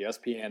on,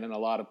 ESPN and a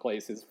lot of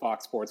places,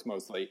 Fox Sports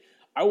mostly.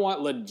 I want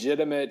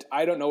legitimate,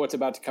 I don't know what's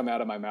about to come out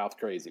of my mouth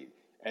crazy.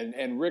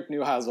 And Rick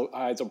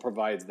Neuheisel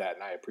provides that,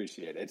 and I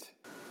appreciate it.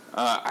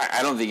 I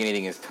don't think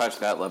anything has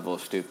touched that level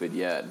of stupid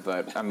yet,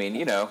 but, I mean,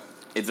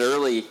 it's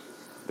early.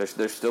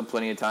 There's still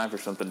plenty of time for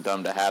something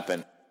dumb to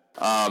happen.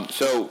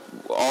 So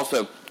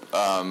also,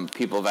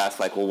 people have asked,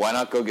 like, well, why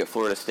not go get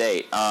Florida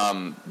State?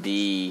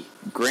 The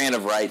grant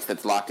of rights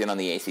that's locked in on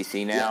the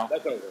ACC now. Yeah,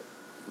 that's over.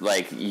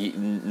 Like,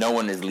 no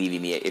one is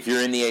leaving the. If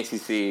you're in the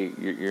ACC,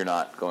 you're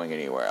not going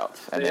anywhere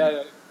else. And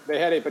they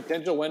had a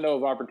potential window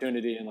of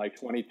opportunity in like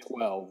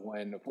 2012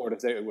 when Florida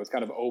State was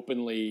kind of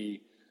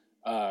openly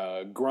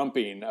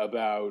grumping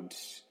about.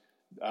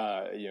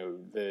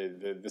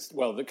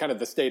 The kind of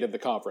the state of the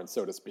conference,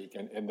 so to speak,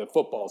 and the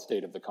football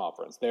state of the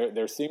conference.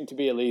 There seemed to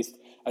be at least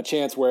a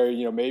chance where,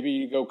 maybe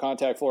you go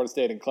contact Florida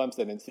State and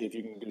Clemson and see if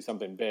you can do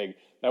something big.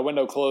 That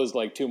window closed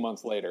like 2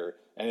 months later,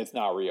 and it's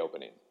not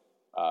reopening.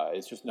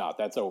 It's just not.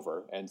 That's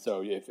over. And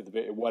so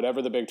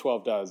whatever the Big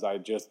 12 does, I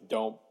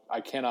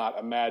cannot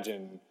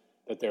imagine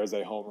that there's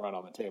a home run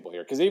on the table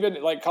here. Because even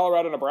like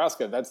Colorado,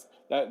 Nebraska,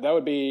 that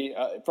would be,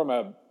 from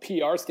a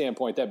PR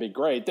standpoint, that'd be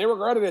great. They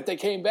regretted it. They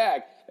came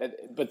back.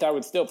 But that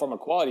would still, from a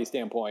quality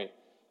standpoint,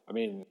 I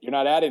mean, you're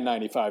not adding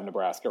 95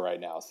 Nebraska right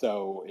now.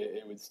 So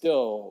it would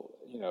still,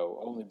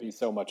 only be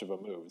so much of a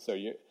move. So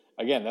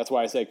again, that's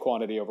why I say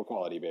quantity over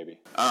quality, baby.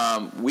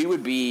 We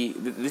would be.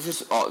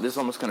 This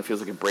almost kind of feels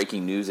like a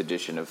breaking news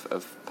edition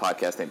of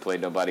Podcast Ain't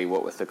Played Nobody.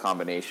 What with the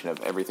combination of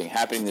everything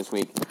happening this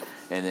week,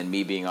 and then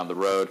me being on the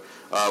road.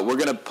 We're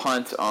going to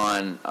punt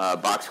on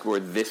Box Score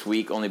this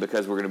week only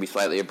because we're going to be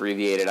slightly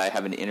abbreviated. I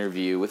have an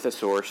interview with a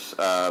source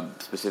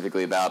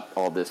specifically about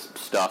all this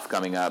stuff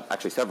coming up.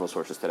 Actually, several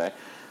sources today,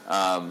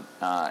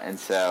 and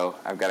so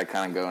I've got to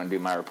kind of go and do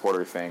my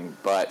reporter thing,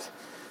 but.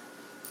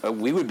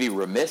 We would be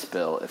remiss,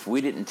 Bill, if we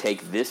didn't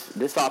take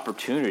this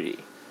opportunity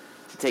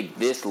to take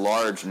this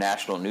large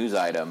national news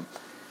item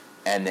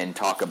and then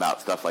talk about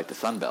stuff like the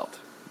Sun Belt,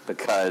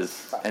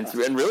 because and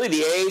really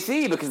the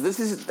AAC, because this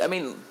is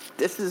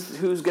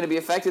who's going to be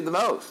affected the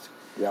most.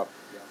 Yep.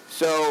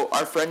 So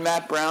our friend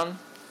Matt Brown,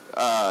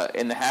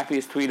 in the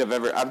happiest tweet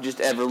I've just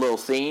ever little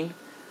seen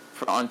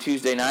on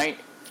Tuesday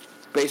night,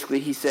 basically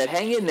he said,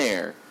 "Hang in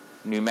there,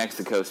 New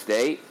Mexico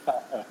State.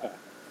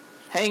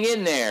 Hang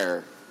in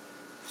there.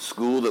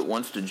 School that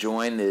wants to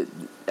join the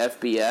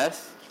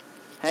FBS,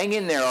 hang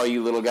in there, all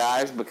you little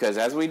guys, because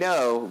as we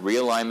know,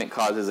 realignment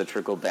causes a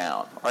trickle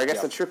down, or I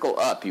guess a trickle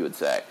up, you would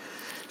say.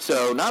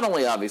 So not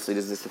only obviously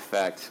does this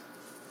affect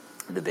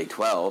the Big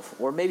 12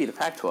 or maybe the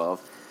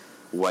Pac-12,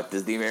 what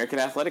does the American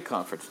Athletic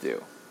Conference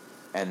do?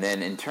 And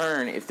then in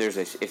turn, if there's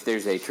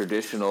a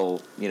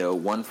traditional,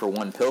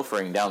 one-for-one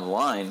pilfering down the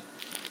line,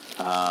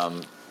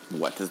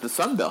 what does the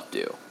Sun Belt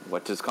do?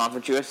 What does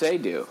Conference USA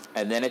do?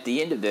 And then at the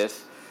end of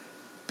this,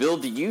 Bill,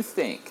 do you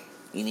think,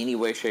 in any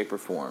way, shape, or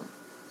form,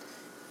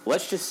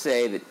 let's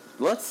say that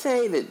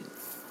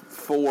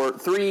for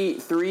three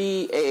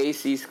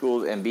AAC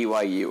schools and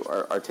BYU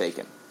are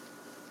taken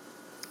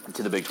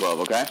to the Big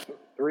 12, okay?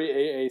 3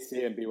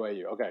 AAC and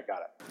BYU. Okay,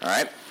 got it. All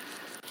right.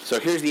 So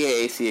here's the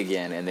AAC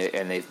again, and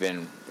they've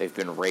been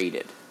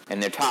rated,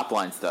 and their top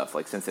line stuff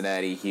like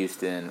Cincinnati,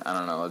 Houston, I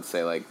don't know, let's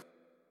say like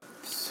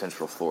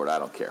Central Florida, I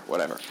don't care,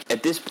 whatever.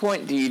 At this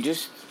point, do you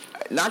just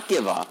not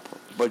give up,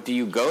 but do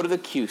you go to the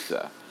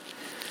CUSA,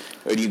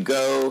 or do you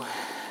go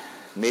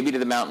maybe to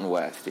the Mountain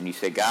West and you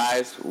say,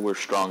 guys, we're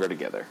stronger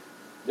together?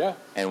 Yeah.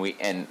 And we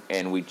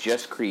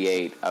just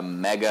create a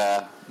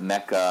mecca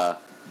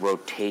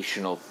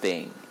rotational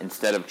thing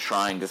instead of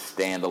trying to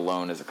stand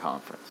alone as a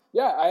conference.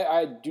 Yeah,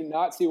 I do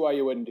not see why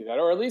you wouldn't do that,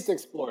 or at least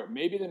explore it.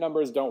 Maybe the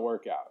numbers don't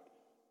work out,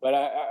 but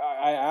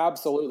I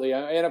absolutely,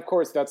 and of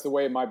course that's the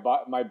way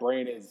my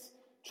brain is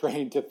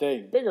trained to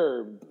think.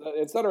 Bigger,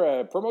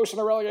 etc., promotion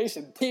or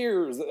relegation,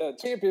 tiers,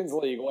 Champions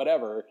League,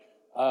 whatever.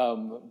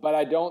 But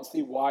I don't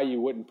see why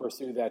you wouldn't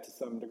pursue that to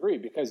some degree,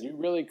 because you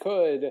really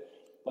could,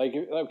 like,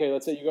 okay,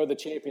 let's say you go the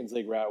Champions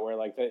League route where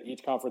like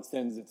each conference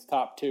sends its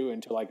top two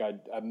into like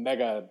a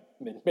mega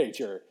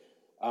major.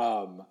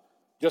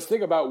 Just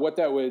think about what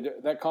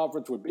that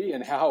conference would be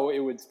and how it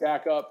would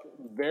stack up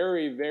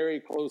very,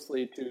 very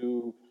closely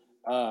to,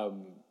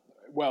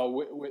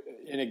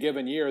 in a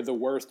given year, the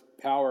worst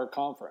power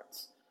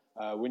conference.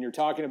 When you're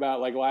talking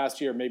about, like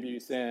last year, maybe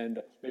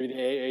the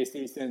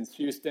AAC sends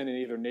Houston and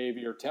either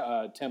Navy or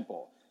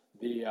Temple.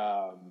 The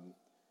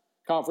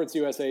Conference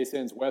USA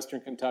sends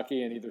Western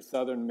Kentucky and either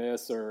Southern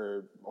Miss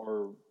or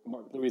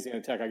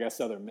Louisiana Tech, I guess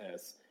Southern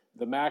Miss.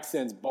 The MAC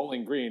sends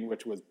Bowling Green,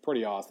 which was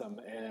pretty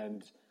awesome,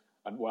 and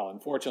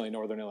unfortunately,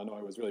 Northern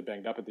Illinois was really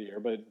banged up at the year,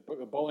 but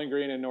Bowling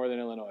Green and Northern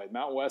Illinois.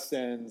 Mountain West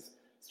sends,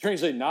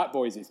 strangely, not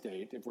Boise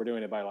State, if we're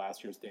doing it by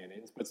last year's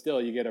standings, but still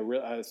you get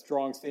a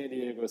strong San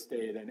Diego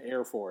State and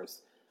Air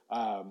Force.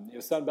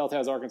 Sun Belt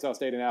has Arkansas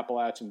State and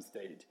Appalachian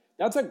State.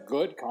 That's a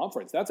good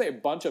conference. That's a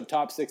bunch of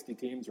top 60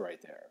 teams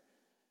right there.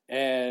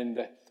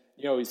 And,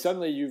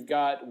 suddenly you've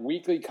got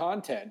weekly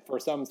content for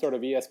some sort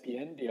of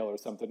ESPN deal or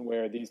something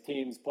where these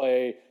teams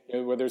play,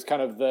 where there's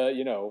kind of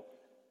the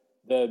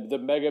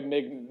mega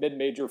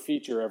mid-major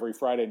feature every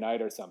Friday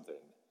night or something.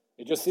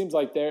 It just seems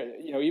like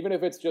even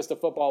if it's just a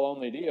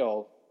football-only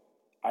deal,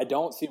 I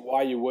don't see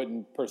why you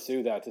wouldn't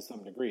pursue that to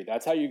some degree.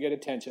 That's how you get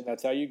attention.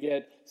 That's how you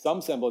get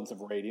some semblance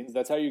of ratings.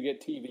 That's how you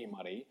get TV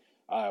money.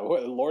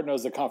 Lord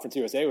knows the Conference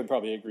USA would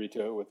probably agree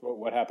to it with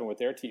what happened with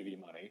their TV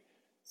money.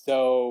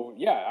 So,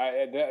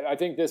 yeah, I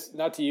think this,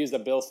 not to use a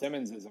Bill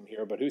Simmonsism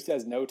here, but who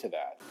says no to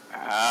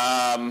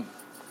that?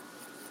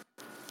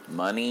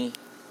 Money,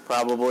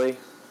 probably.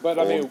 But,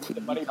 I mean,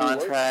 the money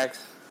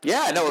contracts.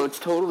 Yeah, no, it's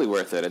totally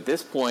worth it. At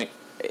this point,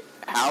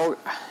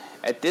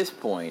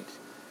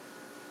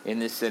 in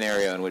this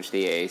scenario in which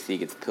the AAC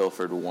gets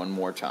pilfered one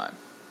more time,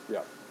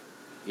 yeah.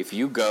 If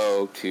you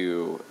go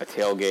to a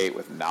tailgate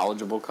with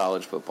knowledgeable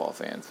college football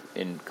fans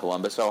in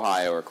Columbus,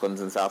 Ohio, or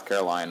Clemson, South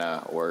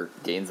Carolina, or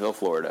Gainesville,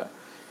 Florida,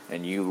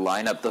 and you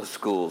line up those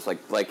schools,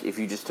 like if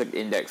you just took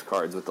index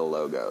cards with the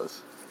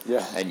logos,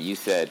 yeah, and you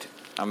said,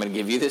 I'm going to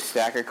give you this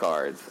stack of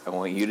cards, I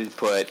want you to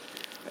put,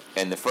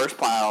 in the first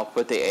pile,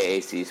 put the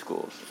AAC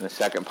schools, in the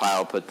second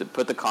pile, put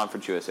the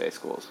Conference USA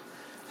schools.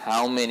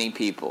 How many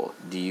people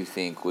do you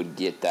think would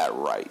get that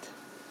right?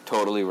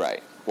 Totally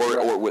right.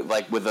 Or with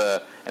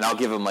and I'll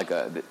give them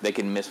they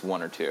can miss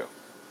one or two.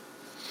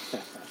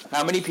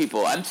 How many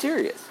people, I'm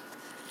serious.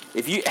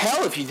 If you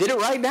did it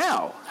right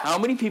now, how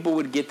many people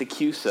would get the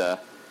CUSA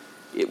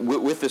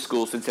with the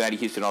school, Cincinnati,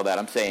 Houston, all that,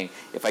 I'm saying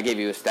if I gave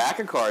you a stack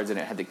of cards and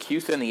it had the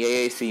CUSA and the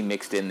AAC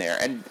mixed in there,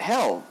 and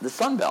hell, the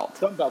Sun Belt.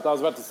 Sun Belt, I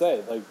was about to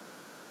say, like,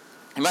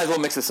 you might as well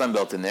mix the Sun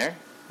Belt in there,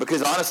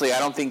 because honestly, I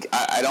don't think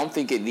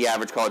the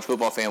average college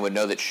football fan would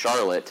know that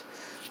Charlotte,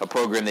 a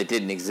program that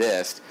didn't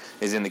exist,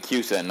 is in the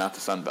CUSA and not the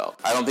Sun Belt.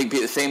 I don't think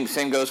the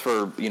same goes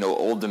for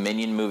Old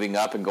Dominion moving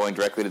up and going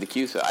directly to the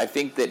CUSA. I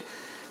think that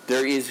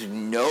there is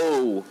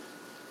no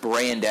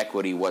brand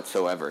equity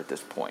whatsoever at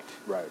this point.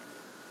 Right.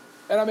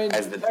 And I mean,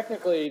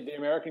 technically, the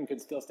American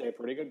could still stay a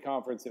pretty good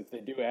conference if they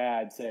do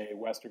add, say,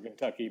 Western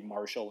Kentucky,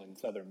 Marshall, and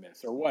Southern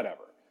Miss, or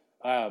whatever.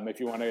 If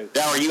you want to.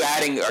 Now,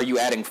 are you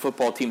adding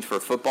football teams for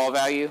football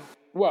value?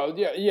 Well,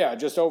 yeah,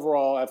 just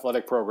overall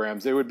athletic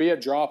programs. It would be a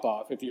drop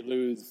off if you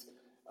lose,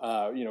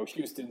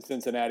 Houston,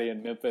 Cincinnati,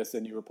 and Memphis,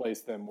 and you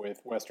replace them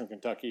with Western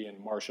Kentucky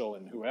and Marshall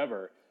and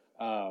whoever.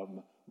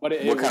 But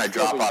what kind of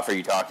drop off are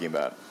you talking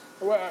about?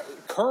 Well,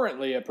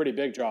 currently a pretty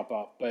big drop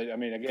off, but I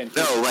mean, again.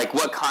 No, like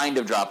what kind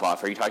of drop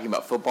off? Are you talking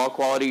about football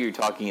quality? Are you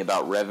talking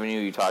about revenue?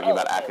 Are you talking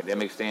about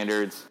academic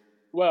standards?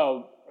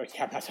 Well,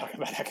 yeah, I'm not talking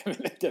about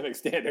academic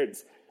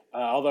standards.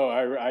 Although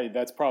I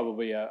that's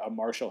probably a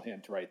Marshall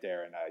hint right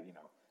there, and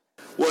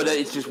Well,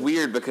 it's just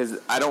weird because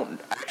I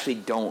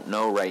don't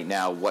know right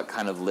now what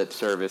kind of lip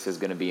service is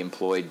going to be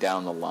employed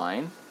down the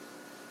line.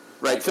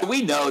 Right, so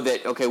we know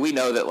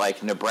that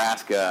like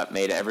Nebraska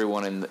made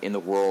everyone in the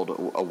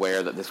world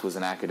aware that this was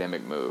an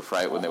academic move,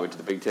 right? When they went to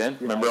the Big Ten,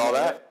 remember all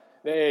that?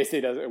 The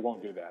AAC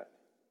won't do that.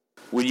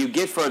 When you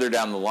get further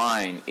down the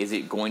line, is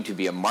it going to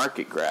be a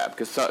market grab?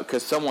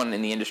 Because someone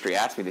in the industry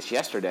asked me this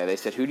yesterday. They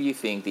said, "Who do you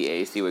think the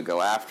AAC would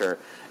go after?"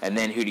 And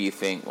then who do you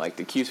think like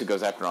the CUSA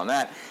goes after on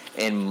that?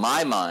 In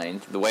my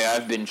mind, the way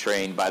I've been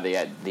trained by the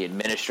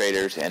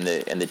administrators and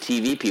the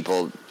TV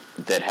people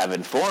that have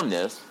informed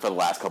this for the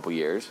last couple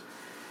years.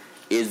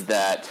 Is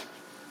that,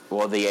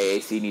 well, the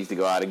AAC needs to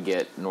go out and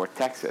get North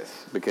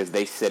Texas because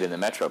they sit in the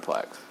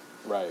Metroplex.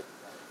 Right.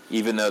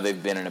 Even though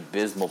they've been an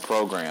abysmal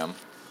program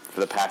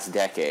for the past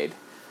decade,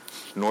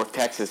 North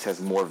Texas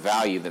has more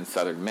value than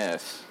Southern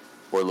Miss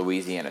or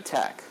Louisiana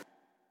Tech.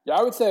 Yeah,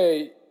 I would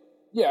say,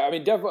 I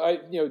mean,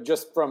 definitely,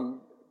 just from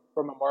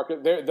a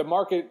market, the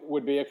market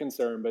would be a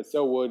concern, but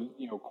so would,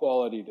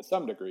 quality to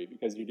some degree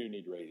because you do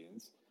need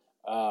ratings.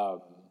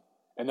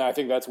 And I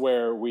think that's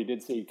where we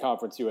did see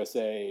Conference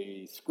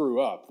USA screw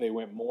up. They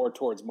went more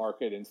towards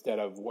market instead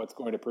of what's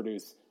going to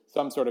produce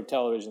some sort of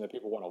television that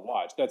people want to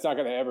watch. That's not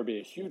going to ever be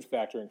a huge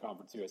factor in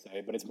Conference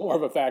USA, but it's more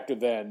of a factor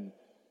than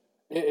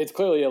 – it's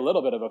clearly a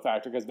little bit of a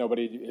factor because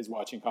nobody is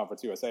watching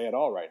Conference USA at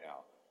all right now.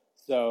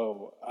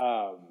 So,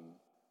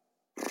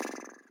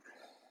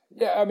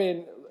 I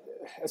mean,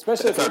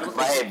 especially –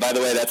 by the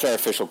way, that's our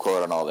official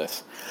quote on all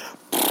this.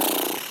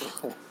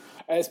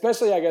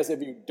 Especially, I guess,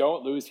 if you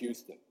don't lose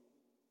Houston.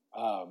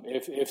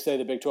 If say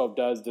the Big 12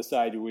 does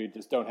decide we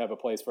just don't have a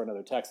place for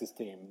another Texas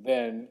team,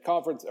 then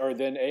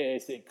then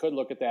AAC could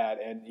look at that,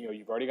 and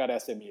you've already got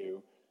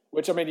SMU,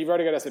 which I mean you've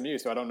already got SMU,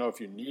 so I don't know if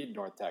you need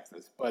North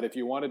Texas, but if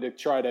you wanted to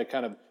try to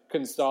kind of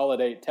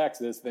consolidate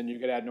Texas, then you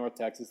could add North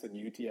Texas and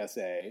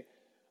UTSA.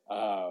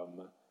 I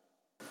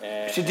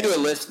should do a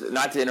list,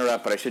 not to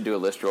interrupt, but I should do a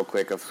list real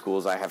quick of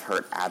schools I have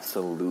heard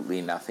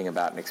absolutely nothing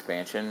about in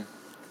expansion,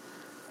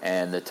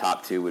 and the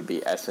top two would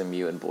be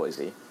SMU and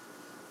Boise.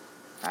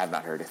 I have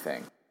not heard a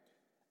thing.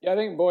 Yeah, I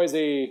think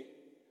Boise's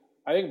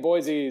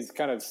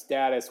kind of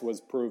status was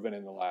proven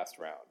in the last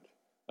round.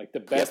 Like the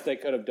best they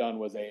could have done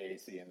was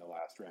AAC in the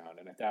last round,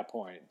 and at that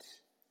point,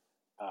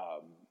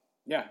 I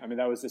mean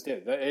that was just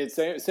it. It's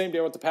same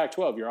deal with the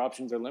Pac-12. Your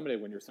options are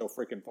limited when you're so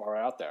freaking far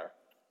out there.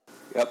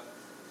 Yep.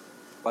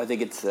 Well, I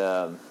think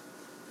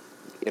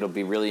it'll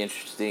be really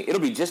interesting.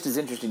 It'll be just as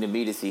interesting to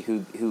me to see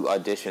who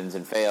auditions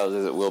and fails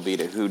as it will be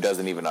to who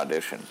doesn't even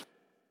audition.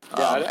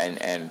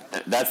 And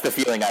that's the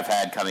feeling I've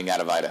had coming out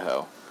of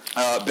Idaho.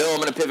 Bill, I'm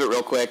going to pivot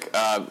real quick.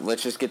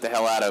 Let's just get the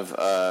hell out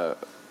of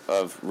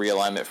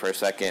realignment for a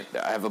second.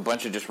 I have a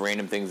bunch of just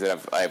random things that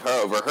I've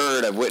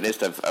overheard, I've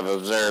witnessed, I've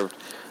observed.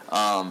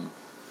 I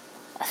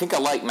think I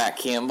like Matt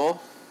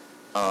Campbell.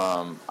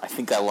 I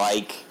think I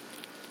like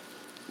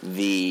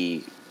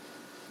the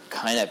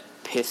kind of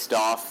pissed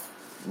off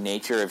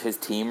nature of his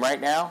team right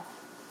now.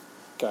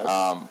 Okay.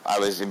 I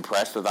was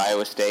impressed with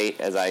Iowa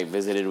State as I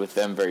visited with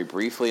them very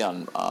briefly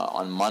on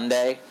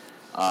Monday.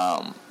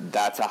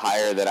 That's a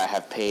hire that I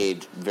have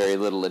paid very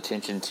little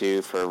attention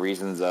to for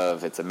reasons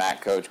of it's a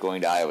MAC coach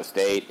going to Iowa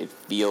State. It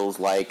feels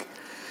like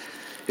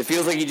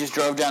he just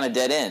drove down a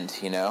dead end,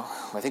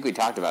 I think we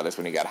talked about this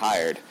when he got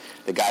hired.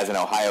 The guy's an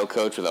Ohio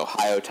coach with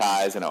Ohio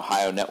ties and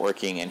Ohio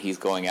networking, and he's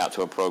going out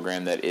to a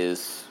program that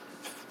is,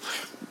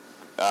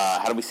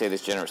 how do we say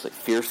this generously,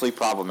 fiercely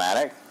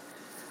problematic.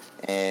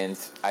 And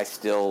I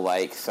still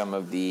like some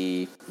of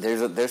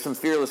there's some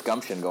fearless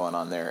gumption going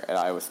on there at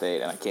Iowa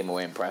State, and I came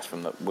away impressed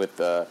with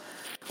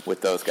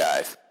those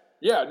guys.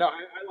 Yeah, no,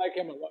 I like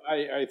him a lot.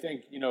 I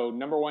think,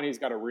 number one, he's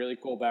got a really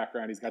cool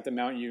background. He's got the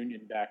Mount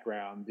Union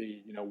background,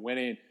 the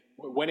winning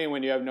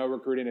when you have no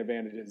recruiting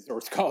advantages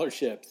or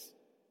scholarships.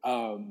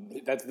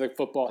 That's the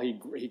football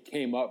he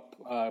came up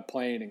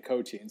playing and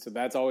coaching. So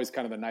that's always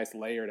kind of a nice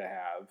layer to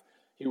have.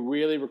 He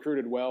really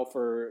recruited well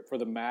for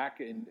the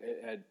MAC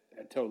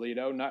at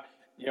Toledo. Not,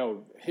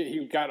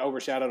 he got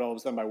overshadowed all of a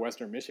sudden by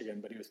Western Michigan,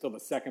 but he was still the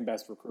second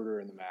best recruiter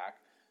in the MAC.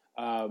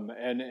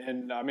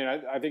 And I mean,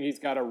 I think he's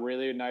got a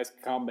really nice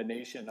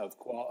combination of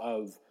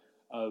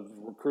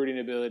recruiting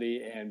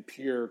ability and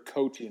pure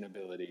coaching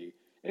ability.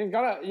 And he's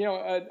got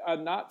a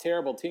not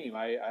terrible team.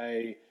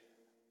 I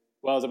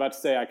was about to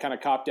say I kind of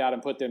copped out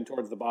and put them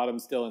towards the bottom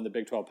still in the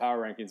Big 12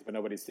 power rankings, but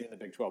nobody's seen the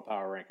Big 12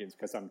 power rankings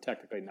because I'm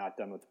technically not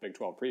done with the Big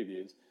 12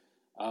 previews.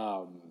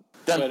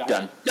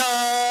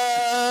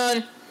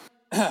 Done.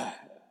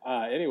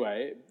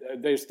 Anyway,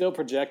 they're still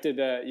projected,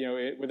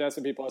 with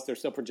S&P Plus, they're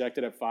still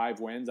projected at 5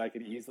 wins. I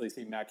could easily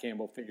see Matt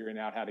Campbell figuring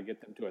out how to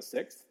get them to a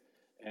 6th.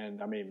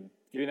 And, I mean,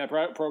 getting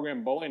that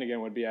program bowling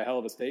again would be a hell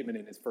of a statement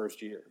in his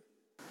first year.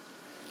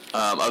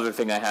 Other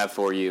thing I have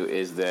for you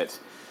is that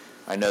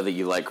I know that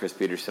you like Chris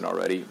Peterson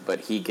already, but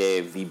he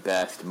gave the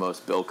best,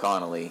 most Bill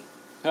Connolly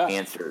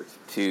answers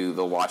to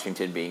the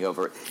Washington being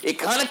over. It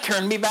kind of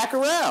turned me back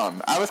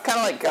around. I was kind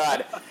of like,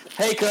 God,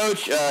 hey,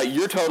 Coach,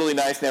 you're totally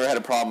nice. Never had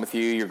a problem with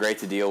you. You're great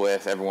to deal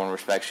with. Everyone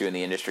respects you in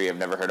the industry. I've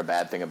never heard a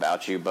bad thing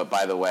about you. But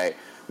by the way,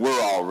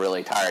 we're all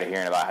really tired of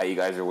hearing about how you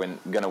guys are going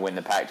to win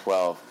the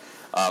Pac-12,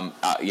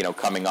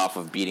 coming off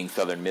of beating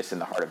Southern Miss in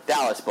the Heart of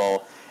Dallas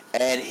Bowl.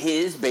 And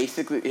his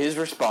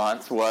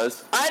response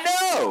was, I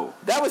know!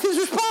 That was his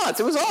response.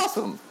 It was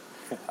awesome.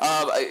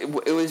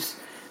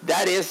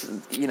 That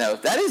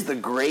is the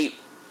great,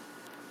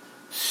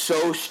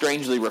 so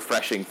strangely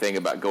refreshing thing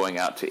about going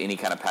out to any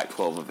kind of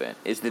Pac-12 event,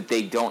 is that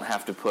they don't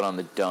have to put on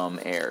the dumb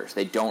airs.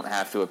 They don't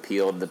have to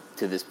appeal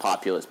to this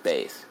populist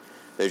base.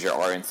 There's your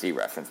RNC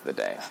reference of the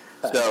day.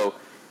 So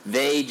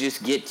they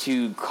just get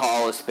to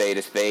call a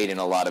spade in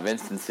a lot of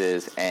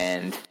instances,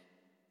 and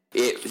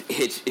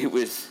it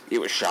was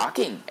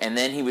shocking. And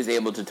then he was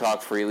able to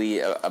talk freely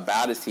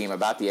about his team,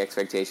 about the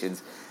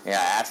expectations. And I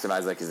asked him, I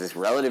was like, is this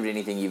relative to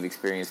anything you've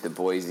experienced at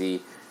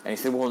Boise? And he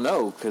said, well,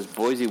 no, because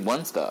Boise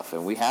won stuff,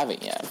 and we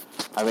haven't yet.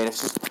 I mean,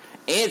 it's just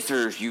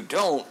answers you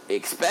don't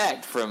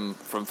expect from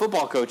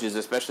football coaches,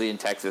 especially in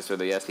Texas or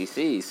the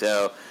SEC.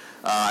 So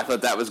I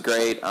thought that was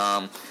great.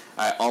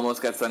 I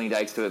almost got Sonny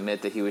Dykes to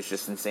admit that he was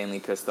just insanely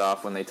pissed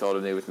off when they told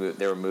him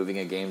they were moving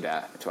a game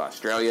to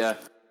Australia.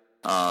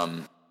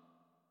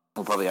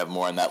 We'll probably have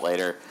more on that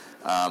later.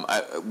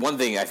 One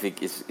thing I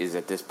think is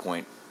at this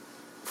point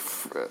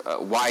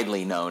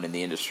widely known in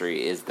the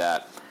industry is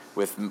that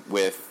with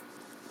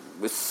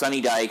Sonny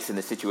Dykes and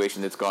the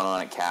situation that's gone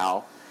on at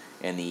Cal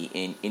and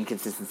the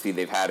inconsistency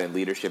they've had in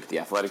leadership at the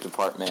athletic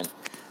department,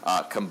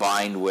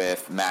 combined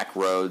with Mack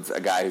Rhoades, a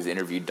guy who's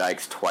interviewed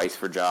Dykes twice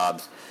for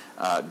jobs,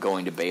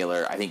 going to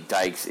Baylor. I think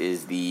Dykes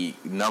is the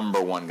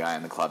number one guy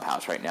in the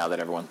clubhouse right now that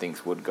everyone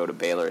thinks would go to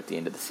Baylor at the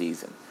end of the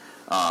season.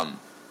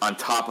 On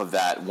top of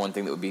that, one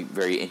thing that would be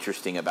very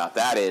interesting about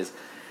that is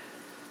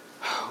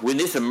when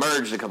this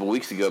emerged a couple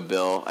weeks ago,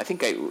 Bill, I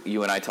think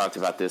you and I talked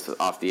about this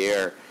off the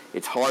air.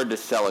 It's hard to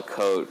sell a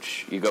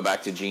coach. You go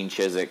back to Gene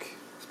Chizik,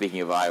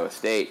 speaking of Iowa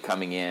State,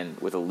 coming in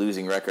with a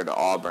losing record to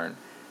Auburn,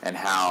 and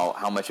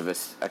how much of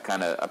a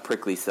kind of a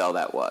prickly sell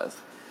that was.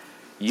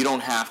 You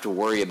don't have to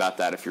worry about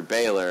that if you're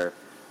Baylor.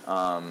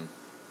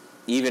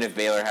 Even if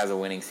Baylor has a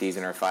winning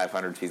season or a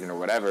 500 season or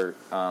whatever,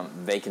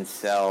 they can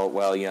sell,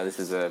 well, this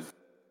is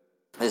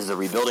a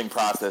rebuilding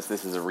process,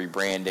 this is a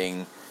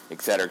rebranding,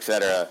 et cetera, et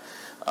cetera.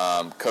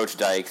 Coach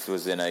Dykes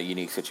was in a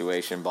unique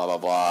situation, blah, blah,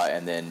 blah,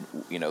 and then,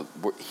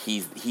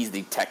 he's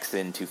the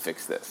Texan to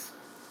fix this.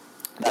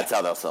 That's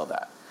how they'll sell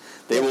that.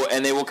 They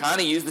will kind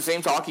of use the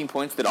same talking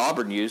points that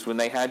Auburn used when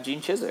they had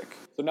Gene Chizik.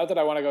 So not that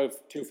I want to go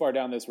too far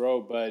down this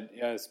road, but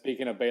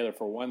speaking of Baylor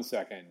for 1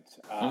 second,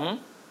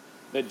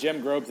 the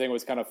Jim Grobe thing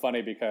was kind of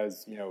funny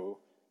because,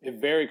 it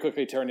very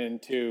quickly turned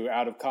into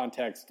out of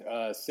context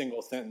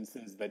single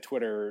sentences that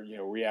Twitter,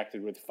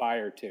 reacted with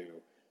fire to.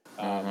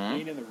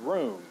 Being in the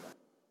room,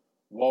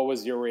 what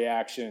was your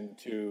reaction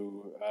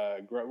to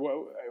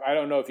I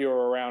don't know if you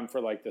were around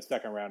for like the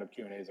second round of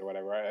Q&As or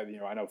whatever.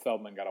 I know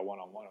Feldman got a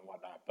one-on-one and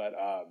whatnot, but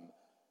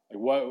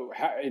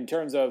in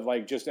terms of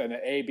like just an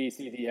A, B,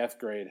 C, D, F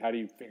grade, how do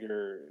you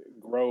figure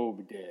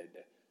Grobe did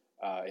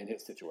in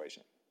his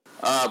situation?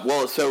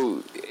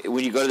 So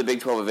when you go to the Big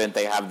 12 event,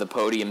 they have the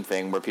podium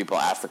thing where people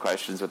ask the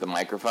questions with the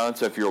microphone.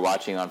 So if you're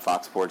watching on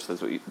Fox Sports,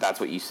 that's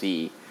what you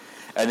see.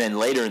 And then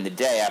later in the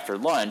day, after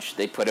lunch,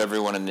 they put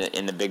everyone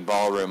in the big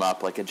ballroom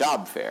up like a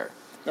job fair.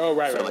 Oh,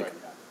 right, so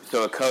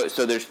right.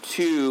 So there's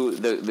two.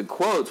 The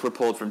quotes were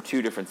pulled from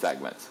two different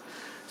segments.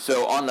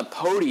 So on the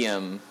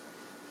podium,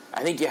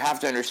 I think you have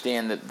to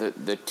understand that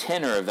the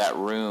tenor of that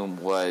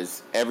room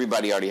was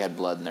everybody already had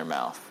blood in their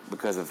mouth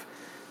because of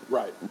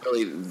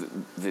really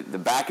the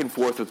back and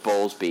forth with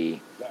Bowlesby.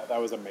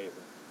 That was amazing.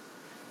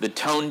 The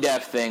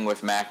tone-deaf thing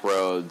with Mack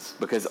Rhoades,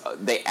 because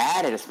they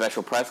added a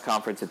special press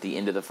conference at the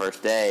end of the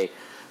first day.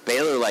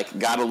 Baylor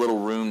got a little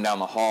room down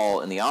the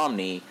hall in the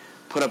Omni,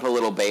 put up a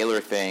little Baylor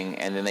thing,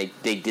 and then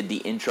they did the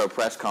intro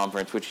press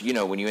conference, which,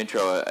 when you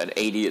intro an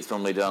AD, it's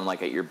normally done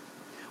at your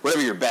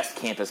whatever your best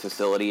campus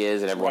facility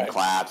is, and everyone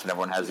claps and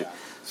everyone has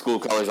school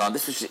colors on.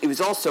 It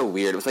was all so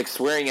weird. It was like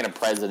swearing in a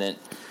president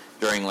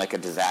during like a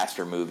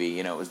disaster movie.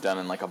 You know, it was done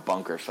in like a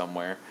bunker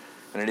somewhere,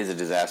 and it is a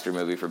disaster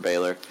movie for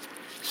Baylor.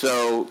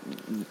 So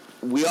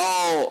we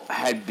all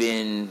had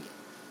been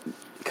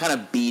kind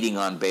of beating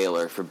on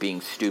Baylor for being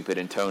stupid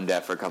and tone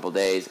deaf for a couple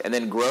days, and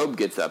then Grobe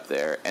gets up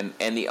there, and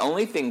the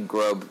only thing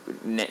Grobe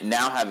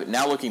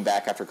now looking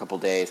back after a couple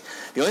days,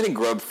 the only thing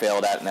Grobe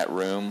failed at in that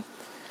room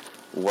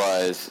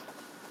was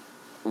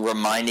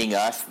reminding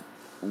us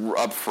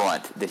up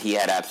front that he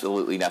had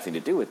absolutely nothing to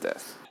do with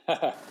this.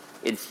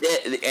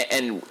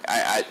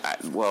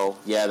 Well,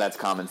 yeah, that's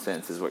common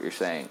sense, is what you're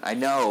saying. I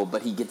know,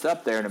 but he gets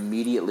up there and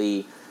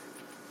immediately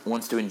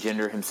wants to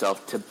engender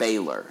himself to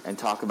Baylor and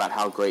talk about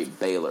how great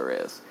Baylor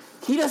is.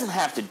 He doesn't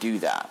have to do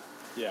that.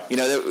 Yeah. You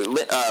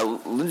know,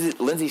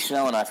 Lindsay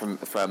Schnell and I from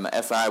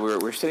SI,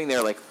 we're sitting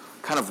there like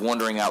kind of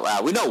wondering out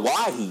loud. We know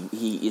why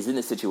he is in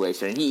this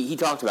situation, and he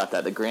talked about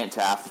that. The Grant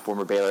Taft, the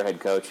former Baylor head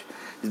coach,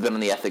 he's been on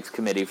the ethics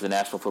committee for the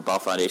National Football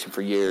Foundation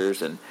for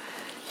years, and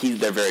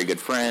they're very good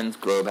friends.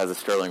 Grobe has a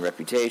sterling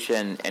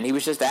reputation, and he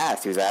was just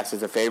asked. He was asked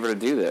as a favor to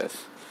do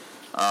this.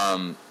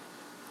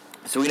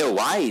 So we know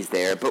why he's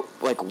there, but,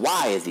 like,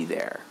 why is he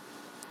there?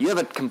 You have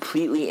a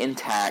completely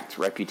intact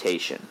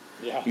reputation.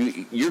 Yeah.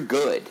 You're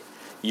good.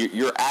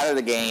 You're out of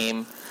the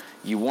game.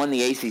 You won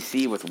the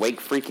ACC with Wake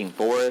freaking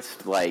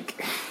Forest.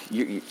 Like,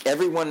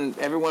 everyone,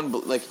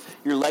 like,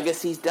 your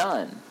legacy's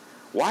done.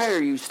 Why are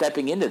you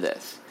stepping into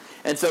this?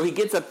 And so he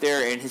gets up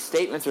there, and his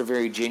statements are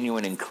very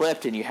genuine and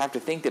clipped, and you have to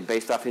think that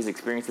based off his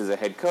experience as a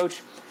head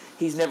coach,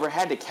 he's never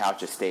had to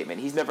couch a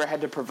statement. He's never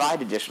had to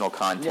provide additional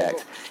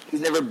context.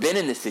 He's never been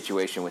in this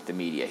situation with the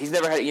media. He's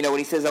never had, you know, when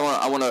he says,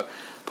 I want to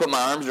put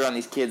my arms around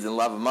these kids and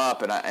love them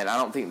up, and I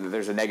don't think that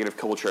there's a negative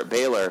culture at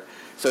Baylor.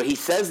 So he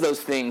says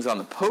those things on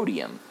the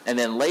podium, and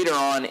then later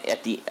on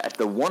at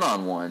the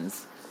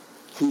one-on-ones,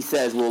 he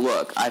says, well,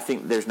 look, I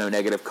think there's no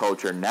negative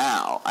culture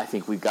now. I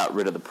think we've got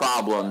rid of the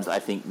problems. I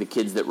think the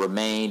kids that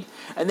remained.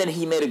 And then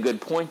he made a good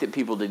point that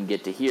people didn't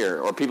get to hear.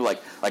 Or people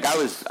like I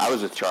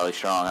was with Charlie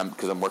Strong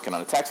because I'm working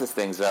on a Texas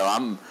thing, so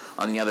I'm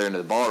on the other end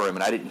of the ballroom,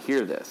 and I didn't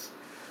hear this.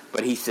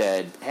 But he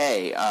said,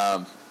 hey,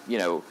 you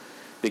know,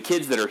 the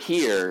kids that are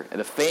here,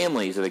 the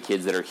families of the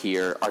kids that are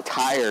here are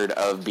tired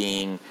of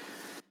being,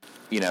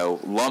 you know,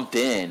 lumped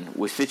in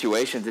with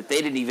situations that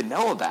they didn't even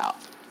know about.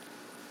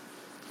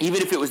 Even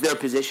if it was their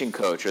position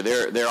coach or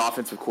their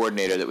offensive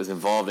coordinator that was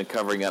involved in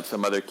covering up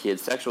some other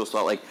kid's sexual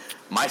assault, like,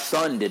 my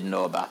son didn't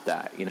know about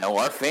that, you know,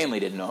 our family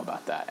didn't know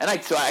about that.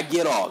 And so I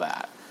get all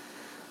that.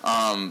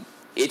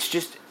 It's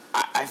just,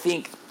 I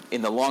think,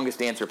 in the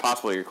longest answer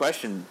possible to your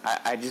question,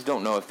 I just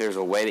don't know if there's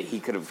a way that he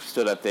could have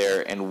stood up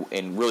there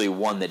and really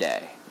won the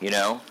day, you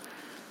know?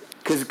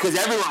 Because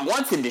everyone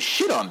wants him to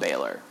shit on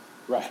Baylor.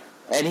 Right.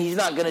 And he's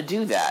not going to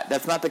do that.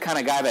 That's not the kind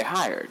of guy they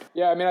hired.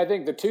 Yeah, I mean, I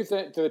think the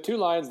two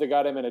lines that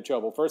got him into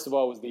trouble, first of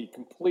all, was the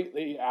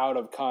completely out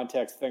of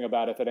context thing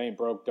about if it ain't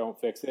broke, don't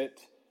fix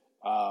it,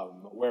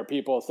 where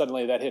people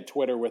suddenly that hit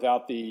Twitter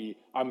without the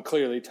I'm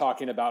clearly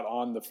talking about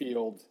on the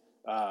field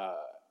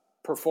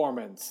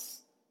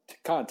performance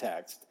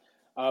context.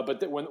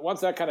 But once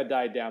that kind of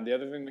died down, the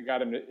other thing that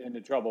got him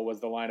into trouble was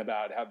the line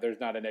about how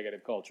there's not a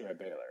negative culture at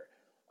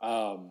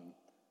Baylor.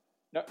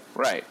 No,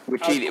 right,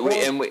 which he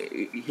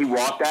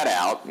walked that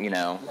out, you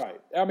know. Right.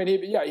 I mean,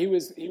 he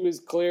was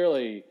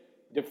clearly,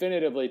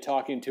 definitively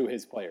talking to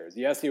his players.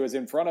 Yes, he was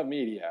in front of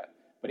media,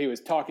 but he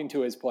was talking to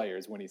his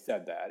players when he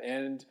said that.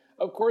 And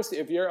of course,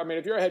 if you're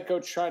a head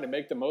coach trying to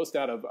make the most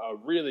out of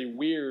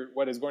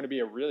what is going to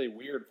be a really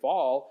weird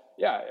fall,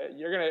 yeah,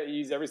 you're going to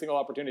use every single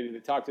opportunity to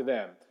talk to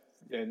them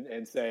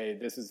and say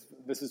this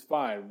is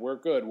fine, we're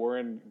good, we're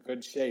in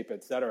good shape,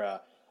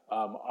 etc.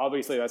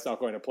 Obviously, that's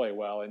not going to play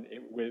well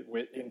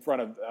in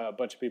front of a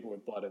bunch of people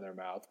with blood in their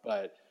mouth.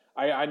 But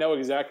I know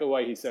exactly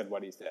why he said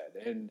what he said.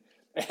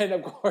 And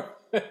of course,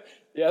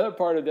 the other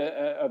part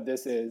of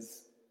this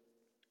is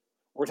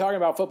we're talking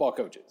about football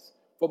coaches.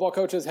 Football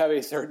coaches have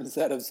a certain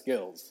set of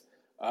skills.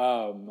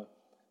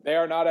 They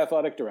are not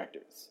athletic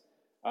directors.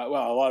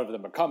 Well, a lot of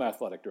them become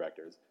athletic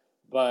directors.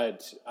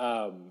 But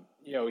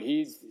you know,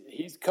 he's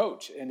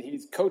coach and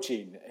he's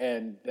coaching,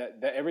 and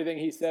that everything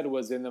he said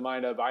was in the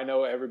mind of, I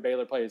know every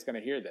Baylor player is going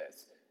to hear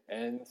this,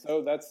 and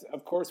so that's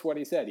of course what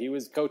he said. He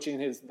was coaching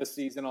this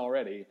season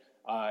already,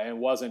 and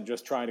wasn't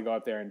just trying to go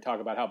up there and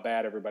talk about how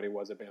bad everybody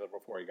was at Baylor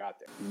before he got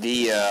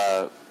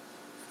there.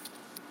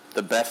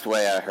 The best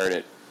way I heard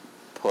it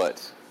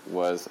put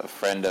was a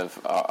friend of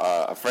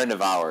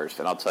ours,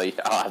 and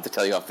I'll have to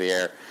tell you off the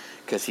air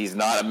because he's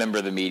not a member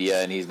of the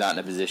media and he's not in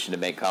a position to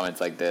make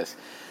comments like this.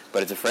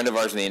 But it's a friend of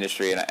ours in the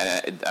industry, and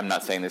I'm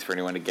not saying this for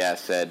anyone to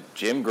guess, said,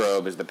 Jim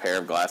Grobe is the pair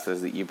of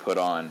glasses that you put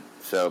on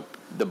so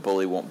the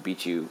bully won't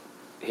hit you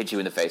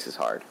in the face as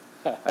hard.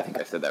 I think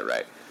I said that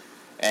right.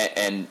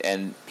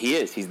 And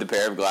he's the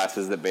pair of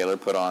glasses that Baylor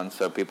put on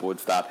so people would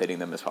stop hitting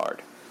them as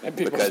hard. And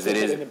people because it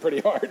is hitting them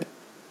pretty hard.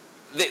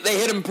 They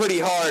hit him pretty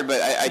hard,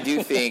 but I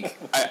do think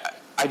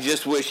I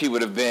just wish he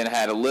would have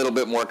had a little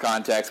bit more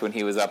context when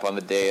he was up on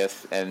the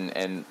dais,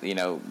 and you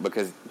know,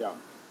 because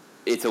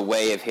it's a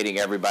way of hitting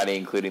everybody,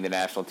 including the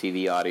national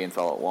TV audience,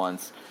 all at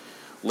once.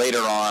 Later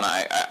on,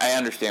 I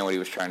understand what he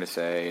was trying to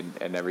say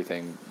and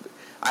everything.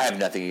 I have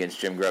nothing against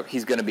Jim Grobe.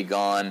 He's going to be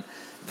gone.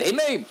 They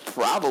may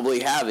probably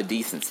have a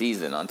decent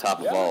season on top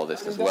of all of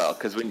this as well,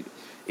 because it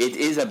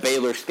is a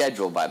Baylor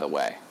schedule, by the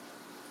way.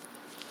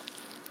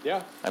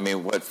 Yeah. I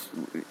mean,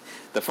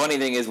 the funny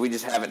thing is we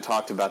just haven't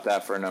talked about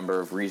that for a number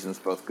of reasons,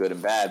 both good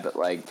and bad. But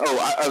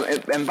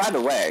and by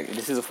the way,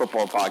 this is a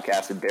football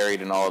podcast, and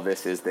buried in all of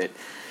this is that,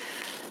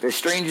 as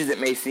strange as it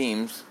may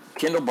seem,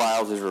 Kendall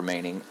Biles is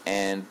remaining,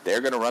 and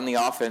they're going to run the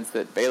offense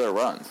that Baylor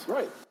runs.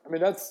 Right. I mean,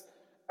 that's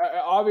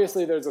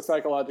obviously there's a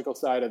psychological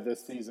side of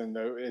this season,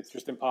 though it's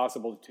just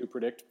impossible to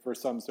predict for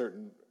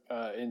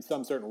in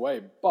some certain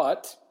way.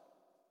 But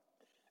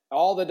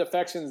all the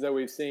defections that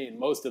we've seen,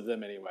 most of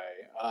them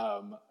anyway,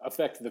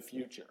 affect the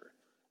future.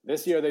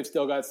 This year they've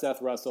still got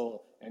Seth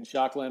Russell and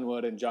Shock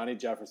Linwood and Johnny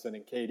Jefferson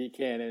and Katie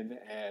Cannon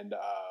and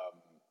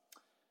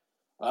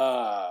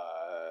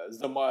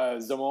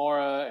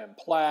Zamora and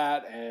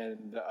Platt,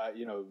 and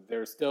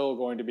they're still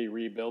going to be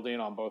rebuilding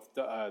on both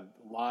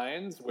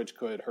lines, which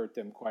could hurt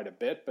them quite a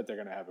bit, but they're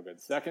going to have a good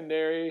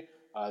secondary.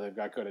 They've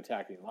got good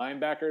attacking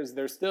linebackers.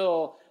 They're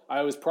still,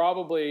 I was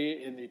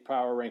probably in the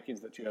power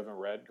rankings that you haven't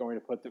read, going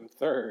to put them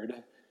third.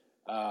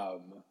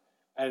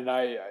 And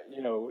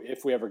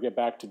if we ever get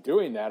back to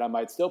doing that, I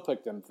might still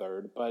pick them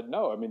third. But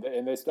no, I mean,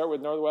 and they start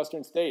with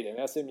Northwestern State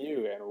and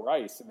SMU and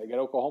Rice, and they get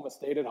Oklahoma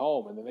State at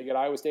home, and then they get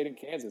Iowa State and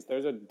Kansas.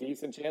 There's a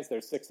decent chance they're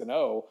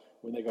 6-0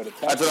 when they go to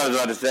Texas. That's what I was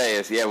about to say.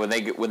 Is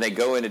when they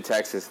go into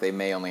Texas, they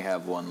may only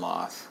have one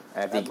loss.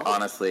 I think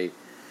honestly,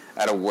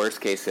 at a worst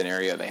case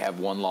scenario, they have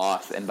one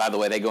loss. And by the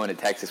way, they go into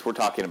Texas. We're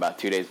talking about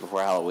 2 days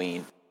before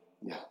Halloween.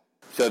 Yeah.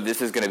 So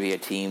this is going to be a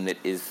team that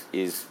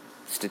is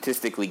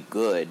statistically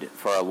good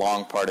for a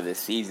long part of this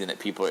season, that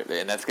people,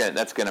 and that's going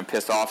to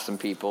piss off some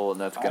people, and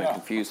that's going to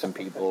confuse some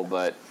people.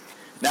 But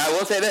now I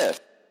will say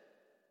this: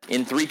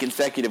 in 3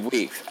 consecutive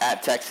weeks,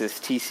 at Texas,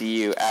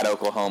 TCU, at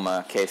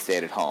Oklahoma,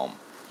 K-State at home.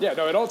 Yeah,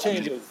 no, it all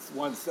changes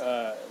once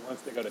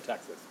they go to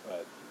Texas.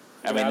 But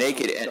I mean, they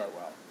could start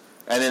well.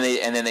 And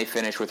then they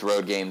finish with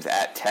road games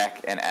at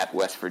Tech and at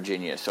West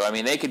Virginia. So I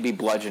mean, they could be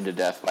bludgeoned to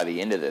death by the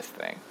end of this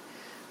thing.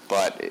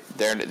 But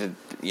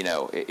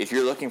if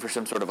you're looking for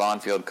some sort of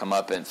on-field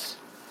comeuppance,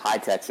 hi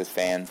Texas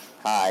fans,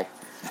 hi.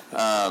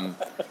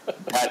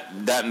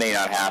 That may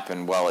not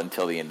happen well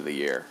until the end of the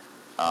year,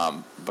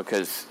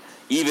 because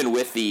even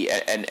with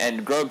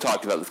and Grobe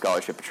talked about the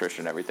scholarship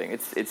attrition and everything.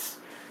 It's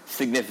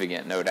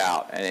significant, no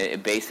doubt,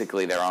 and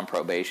basically they're on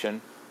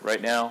probation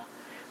right now.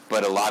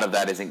 But a lot of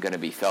that isn't going to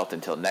be felt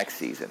until next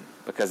season,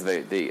 because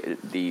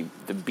the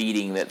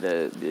beating that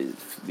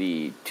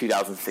the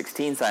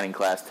 2016 signing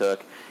class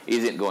took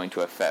isn't going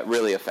to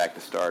really affect the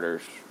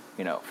starters,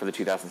 for the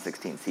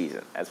 2016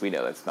 season. As we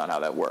know, that's not how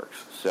that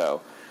works.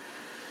 So,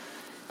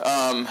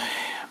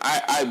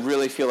 I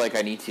really feel like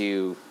I need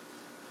to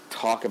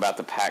talk about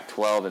the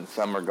Pac-12 in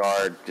some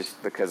regard,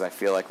 just because I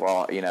feel like,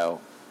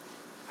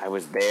 I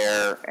was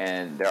there,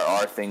 and there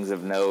are things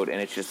of note,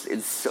 and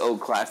it's so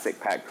classic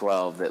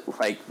Pac-12 that,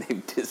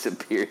 they've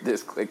disappeared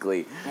this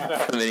quickly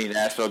from any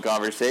national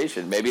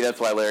conversation. Maybe that's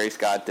why Larry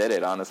Scott did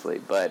it,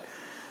 honestly. But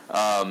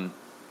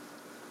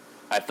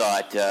I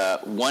thought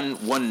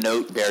one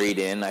note buried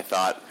in, I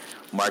thought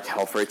Mark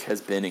Helfrich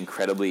has been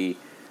incredibly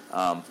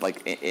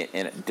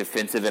in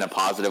defensive in a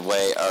positive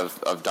way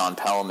of Don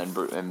Pelham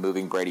and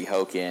moving Brady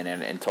Hoke in,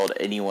 and told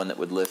anyone that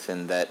would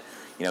listen that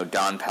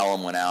Don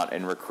Pelham went out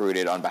and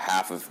recruited on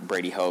behalf of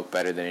Brady Hoke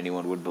better than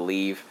anyone would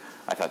believe.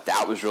 I thought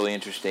that was really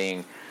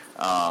interesting.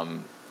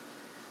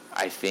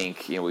 I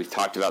think, we've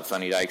talked about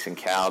Sonny Dykes and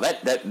Cal.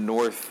 That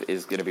North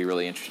is going to be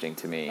really interesting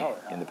to me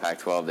in the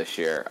Pac-12 this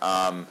year.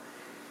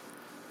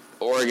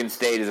 Oregon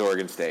State is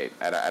Oregon State.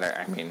 I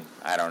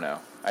don't know.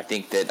 I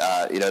think that,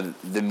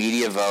 the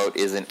media vote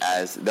isn't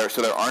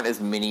so there aren't as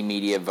many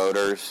media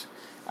voters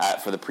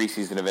for the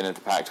preseason event at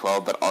the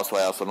Pac-12, but I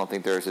also don't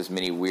think there's as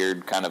many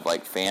weird kind of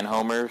fan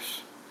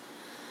homers.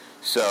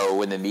 So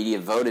when the media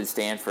voted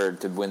Stanford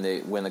to win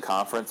the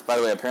conference, by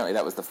the way, apparently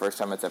that was the first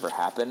time it's ever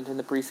happened in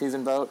the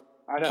preseason vote.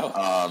 I know.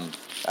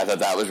 I thought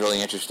that was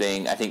really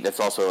interesting. I think that's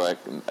also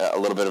a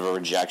little bit of a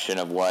rejection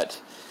of what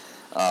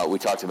we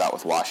talked about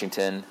with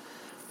Washington.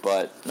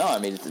 But no, I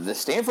mean, the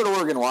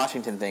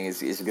Stanford-Oregon-Washington thing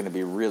is going to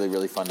be really,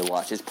 really fun to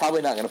watch. It's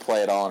probably not going to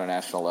play at all on a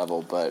national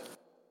level, but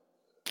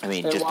I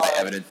mean, just by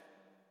evidence.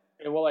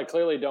 And while I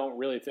clearly don't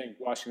really think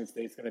Washington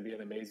State's going to be an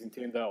amazing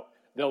team, though,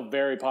 they'll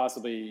very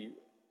possibly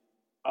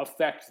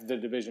affect the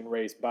division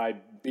race by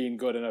being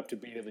good enough to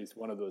beat at least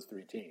one of those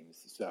 3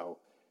 teams. So,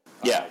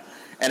 yeah,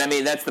 and I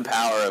mean that's the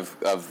power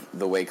of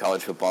the way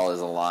college football is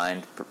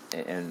aligned.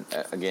 And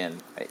again,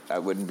 I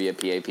wouldn't be a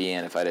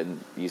PAPN if I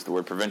didn't use the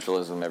word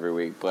provincialism every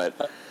week,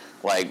 but.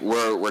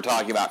 We're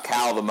talking about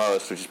Cal the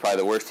most, which is probably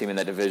the worst team in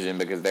that division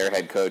because their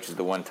head coach is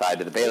the one tied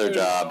to the Baylor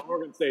job.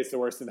 Oregon State's the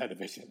worst in that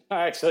division.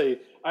 I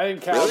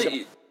think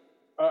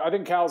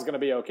Cal's going to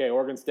be okay.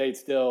 Oregon State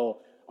still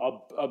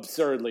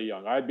absurdly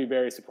young. I'd be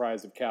very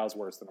surprised if Cal's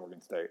worse than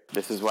Oregon State.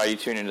 This is why you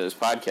tune into this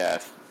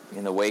podcast.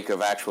 In the wake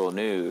of actual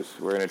news,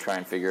 we're going to try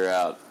and figure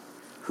out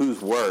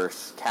who's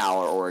worse, Cal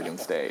or Oregon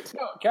State.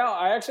 No, Cal,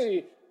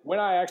 when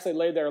I actually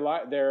laid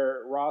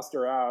their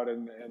roster out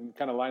and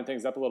kind of lined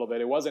things up a little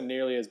bit, it wasn't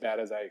nearly as bad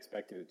as I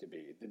expected it to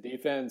be. The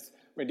defense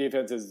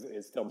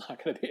is still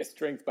not going to be a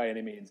strength by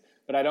any means,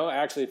 but I don't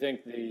actually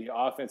think the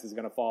offense is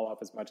going to fall off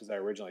as much as I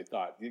originally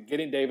thought.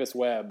 Getting Davis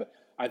Webb,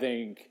 I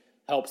think,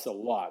 helps a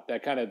lot.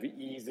 That kind of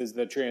eases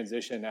the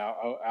transition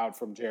out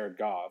from Jared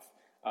Goff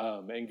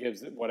and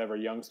gives whatever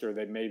youngster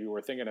they maybe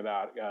were thinking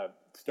about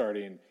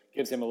starting,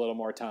 gives him a little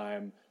more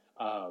time.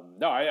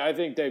 I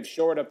think they've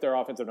shored up their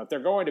offensive enough. They're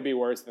going to be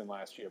worse than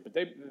last year, but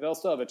they'll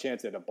still have a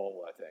chance at a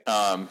bowl, I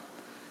think.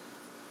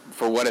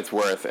 For what it's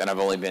worth, and I've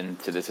only been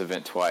to this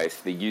event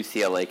twice, the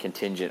UCLA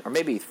contingent, or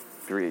maybe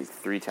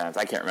three times,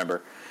 I can't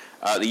remember,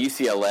 the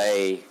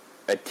UCLA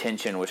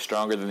attention was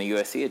stronger than the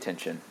USC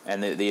attention,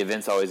 and the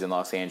event's always in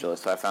Los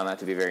Angeles, so I found that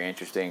to be very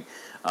interesting.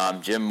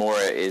 Jim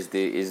Mora is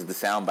the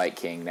soundbite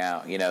king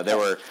now. You know, there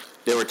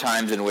were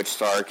times in which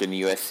Sark and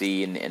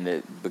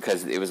USC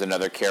because it was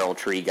another Carroll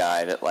Tree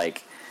guy that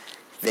like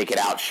they could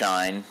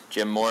outshine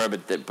Jim Mora,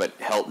 but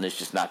Helton is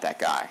just not that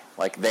guy.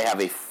 Like they have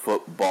a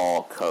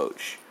football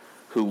coach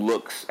who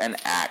looks and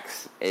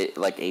acts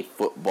like a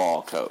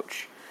football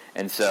coach,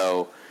 and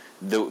so.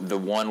 The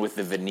one with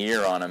the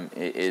veneer on him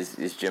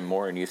is Jim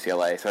Mora in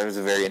UCLA. So it was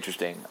very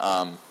interesting.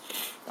 I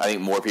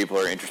think more people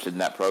are interested in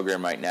that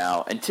program right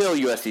now until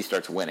USC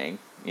starts winning.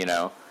 You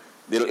know,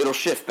 it'll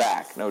shift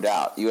back, no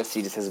doubt.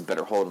 USC just has a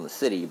better hold on the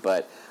city,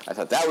 but I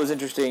thought that was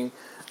interesting.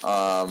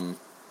 The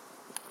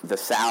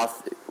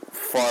South,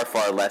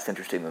 far less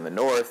interesting than the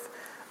North,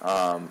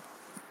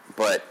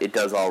 but it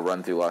does all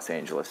run through Los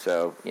Angeles.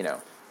 So, you know.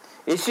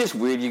 It's just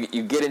weird.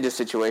 You get into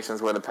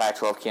situations where the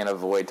Pac-12 can't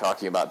avoid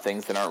talking about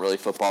things that aren't really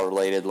football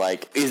related.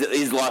 Like,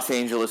 is Los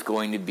Angeles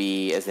going to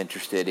be as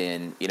interested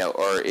in, you know,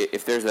 or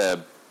if there's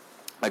a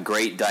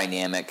great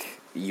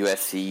dynamic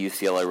USC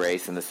UCLA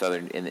race in the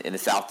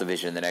South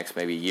Division in the next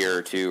maybe year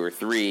or two or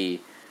three,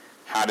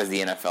 how does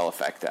the NFL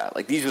affect that?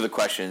 Like, these are the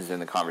questions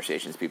and the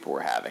conversations people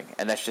were having,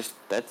 and that's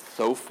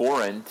so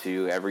foreign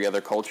to every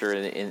other culture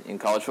in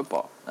college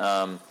football.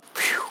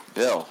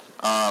 Bill,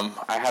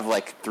 I have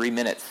like 3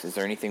 minutes. Is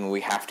there anything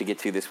we have to get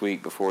to this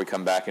week before we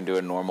come back and do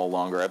a normal,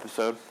 longer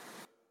episode?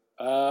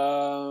 Where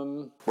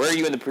are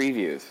you in the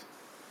previews?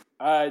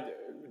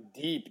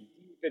 Deep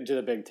into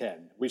the Big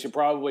Ten. We should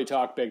probably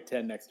talk Big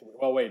Ten next week.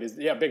 Well, wait,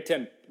 Big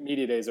Ten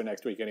media days are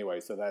next week anyway,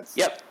 so that's...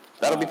 Yep,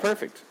 that'll be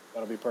perfect.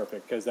 That'll be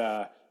perfect, because,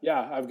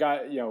 I've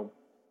got,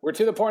 we're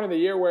to the point of the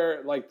year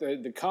where, like,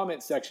 the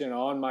comment section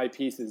on my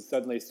pieces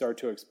suddenly start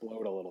to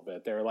explode a little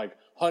bit. There are, like,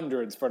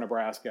 hundreds for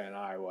Nebraska and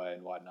Iowa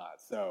and whatnot.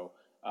 So,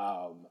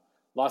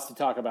 lots to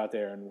talk about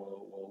there, and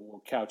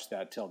we'll couch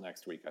that till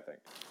next week, I think.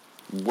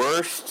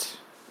 Worst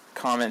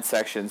comment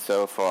section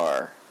so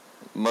far.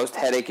 Most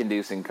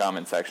headache-inducing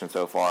comment section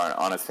so far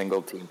on a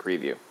single team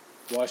preview.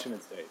 Washington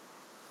State.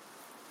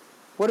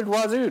 What did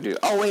Wazoo do?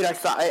 Oh, wait, I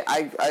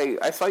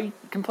saw you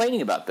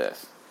complaining about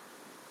this.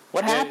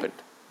 What happened?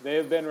 They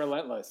have been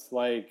relentless.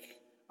 Like,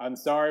 I'm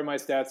sorry my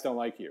stats don't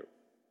like you.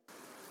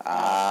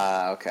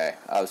 Okay.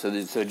 Oh, so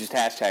just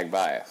hashtag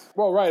bias.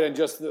 Well, right, and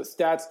just the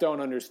stats don't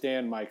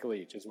understand Mike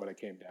Leach is what it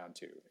came down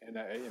to. And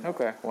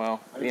okay,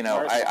 well, I did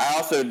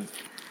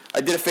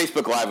a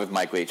Facebook Live with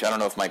Mike Leach. I don't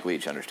know if Mike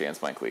Leach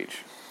understands Mike Leach.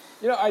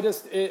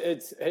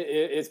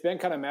 It's been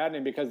kind of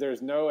maddening because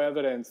there's no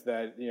evidence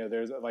that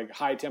there's like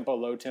high tempo,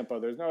 low tempo.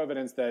 There's no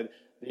evidence that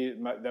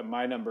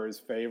my numbers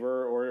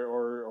favor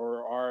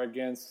or are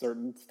against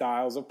certain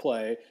styles of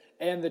play.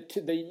 And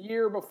the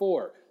year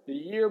before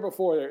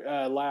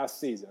last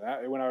season,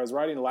 when I was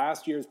writing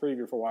last year's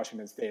preview for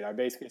Washington State, I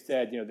basically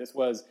said this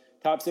was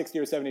top 60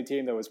 or 70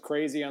 team that was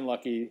crazy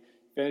unlucky.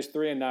 Finished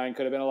 3-9,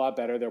 could have been a lot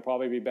better. They'll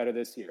probably be better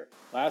this year.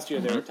 Last year,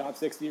 they were a top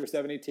 60 or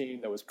 70 team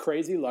that was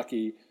crazy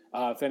lucky,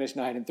 finished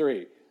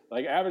 9-3.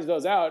 Like, average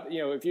those out,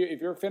 if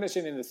you're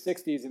finishing in the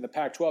 60s in the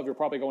Pac-12, you're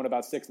probably going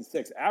about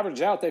 6-6. Average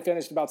out, they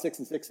finished about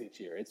 6-6 each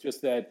year. It's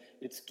just that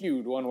it's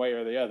skewed one way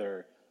or the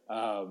other.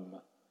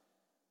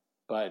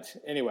 But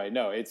anyway,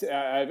 no,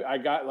 I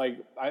got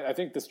I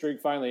think the streak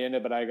finally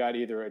ended, but I got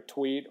either a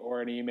tweet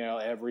or an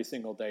email every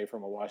single day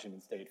from a Washington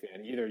State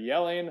fan, either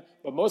yelling,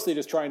 but mostly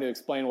just trying to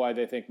explain why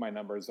they think my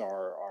numbers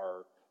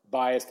are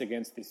biased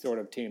against the sort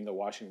of team that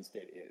Washington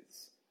State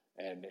is.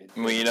 And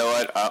well, you know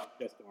what?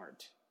 Just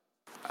aren't.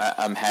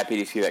 I'm happy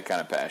to see that kind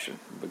of passion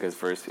because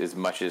first, as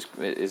much as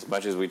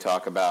we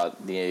talk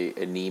about the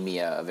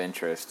anemia of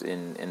interest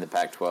in the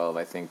Pac-12,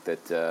 I think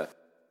that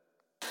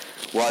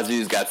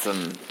Wazoo's got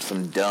some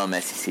dumb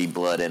SEC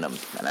blood in them,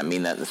 and I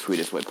mean that in the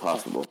sweetest way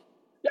possible.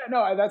 Yeah,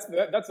 no, that's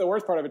the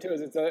worst part of it too.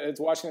 Is it's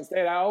Washington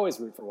State. I always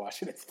root for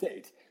Washington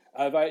State.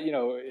 And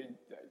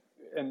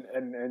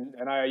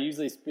I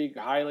usually speak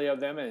highly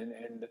of them,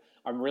 and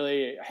I'm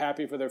really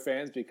happy for their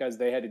fans because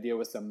they had to deal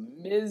with some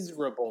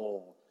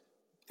miserable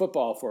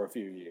football for a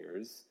few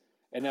years,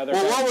 and now they're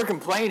while we're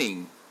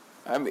complaining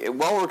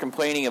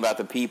about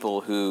the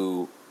people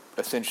who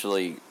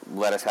essentially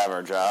let us have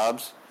our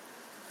jobs.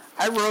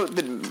 I wrote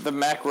that the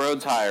Mack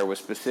Rhoades hire was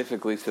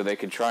specifically so they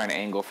could try and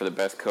angle for the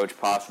best coach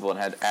possible and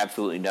had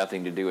absolutely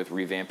nothing to do with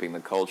revamping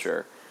the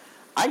culture.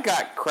 I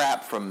got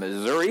crap from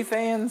Missouri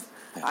fans.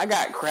 I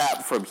got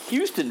crap from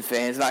Houston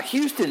fans. Now,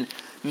 Houston,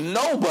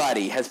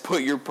 nobody has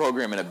put your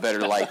program in a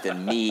better light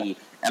than me.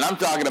 And I'm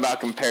talking about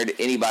compared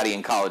to anybody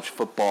in college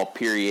football,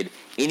 period,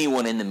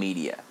 anyone in the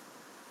media.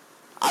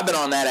 I've been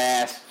on that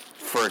ass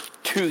for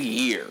 2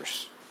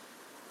 years.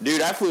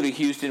 Dude, I flew to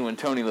Houston when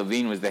Tony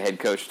Levine was the head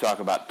coach to talk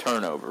about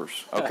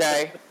turnovers,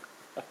 okay?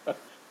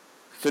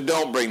 So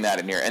don't bring that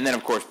in here. And then,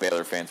 of course,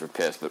 Baylor fans were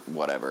pissed, but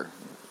whatever.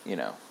 You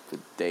know, the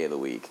day of the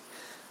week.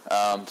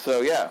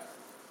 So, yeah.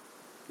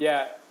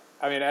 Yeah,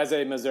 I mean, as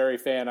a Missouri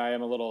fan, I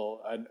am a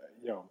little,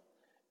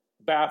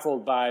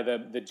 baffled by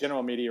the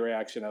general media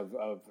reaction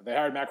of they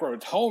hired Mack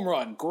Rhoades, home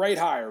run, great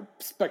hire,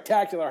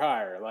 spectacular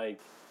hire. Like,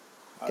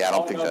 yeah, I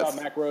don't think all I know that's...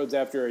 about Mack Rhoades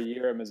after a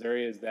year at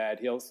Missouri is that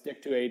he'll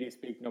stick to 80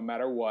 speak no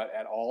matter what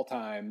at all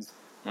times.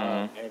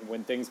 And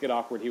when things get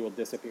awkward, he will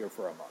disappear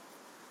for a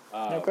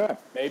month. Okay.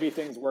 Maybe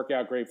things work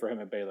out great for him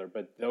at Baylor,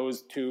 but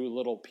those two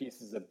little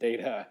pieces of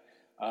data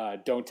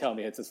don't tell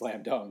me it's a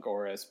slam dunk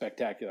or a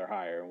spectacular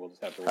hire, and we'll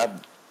just have to wait.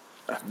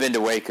 I've been to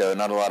Waco,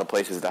 not a lot of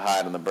places to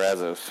hide on the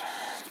Brazos.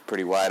 It's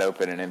pretty wide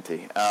open and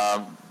empty.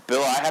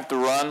 Bill, I have to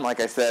run.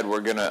 Like I said, we're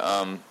going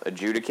to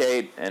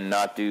adjudicate and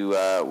not do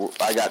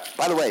I got,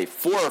 by the way,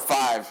 4 or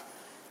 5.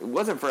 It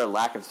wasn't for a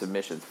lack of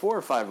submissions. 4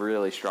 or 5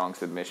 really strong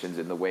submissions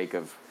in the wake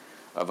of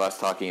us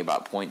talking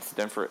about points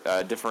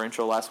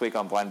differential last week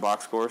on Blind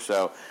Box Score.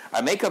 So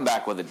I may come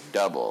back with a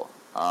double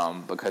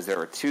because there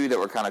were 2 that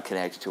were kind of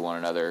connected to one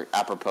another,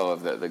 apropos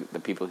of the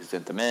people who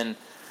sent them in.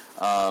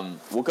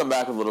 We'll come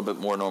back with a little bit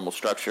more normal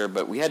structure,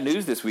 but we had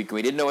news this week and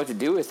we didn't know what to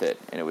do with it,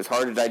 and it was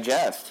hard to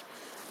digest.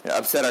 It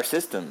upset our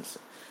systems.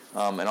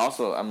 And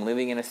also, I'm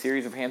living in a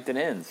series of Hampton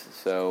Inns,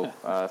 so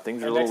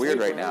things are a little weird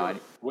right now.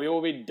 We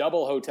will be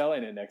double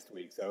hoteling it next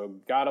week, so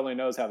God only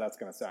knows how that's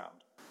going to sound.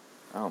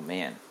 Oh,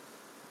 man.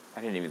 I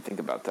didn't even think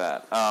about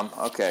that.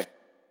 Okay.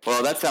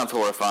 Well, that sounds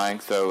horrifying,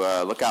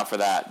 so look out for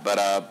that.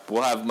 But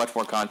we'll have much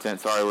more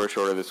content. Sorry we're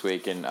shorter this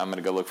week, and I'm going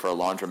to go look for a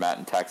laundromat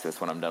in Texas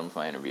when I'm done with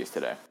my interviews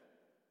today.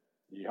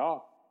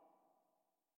 Yeehaw.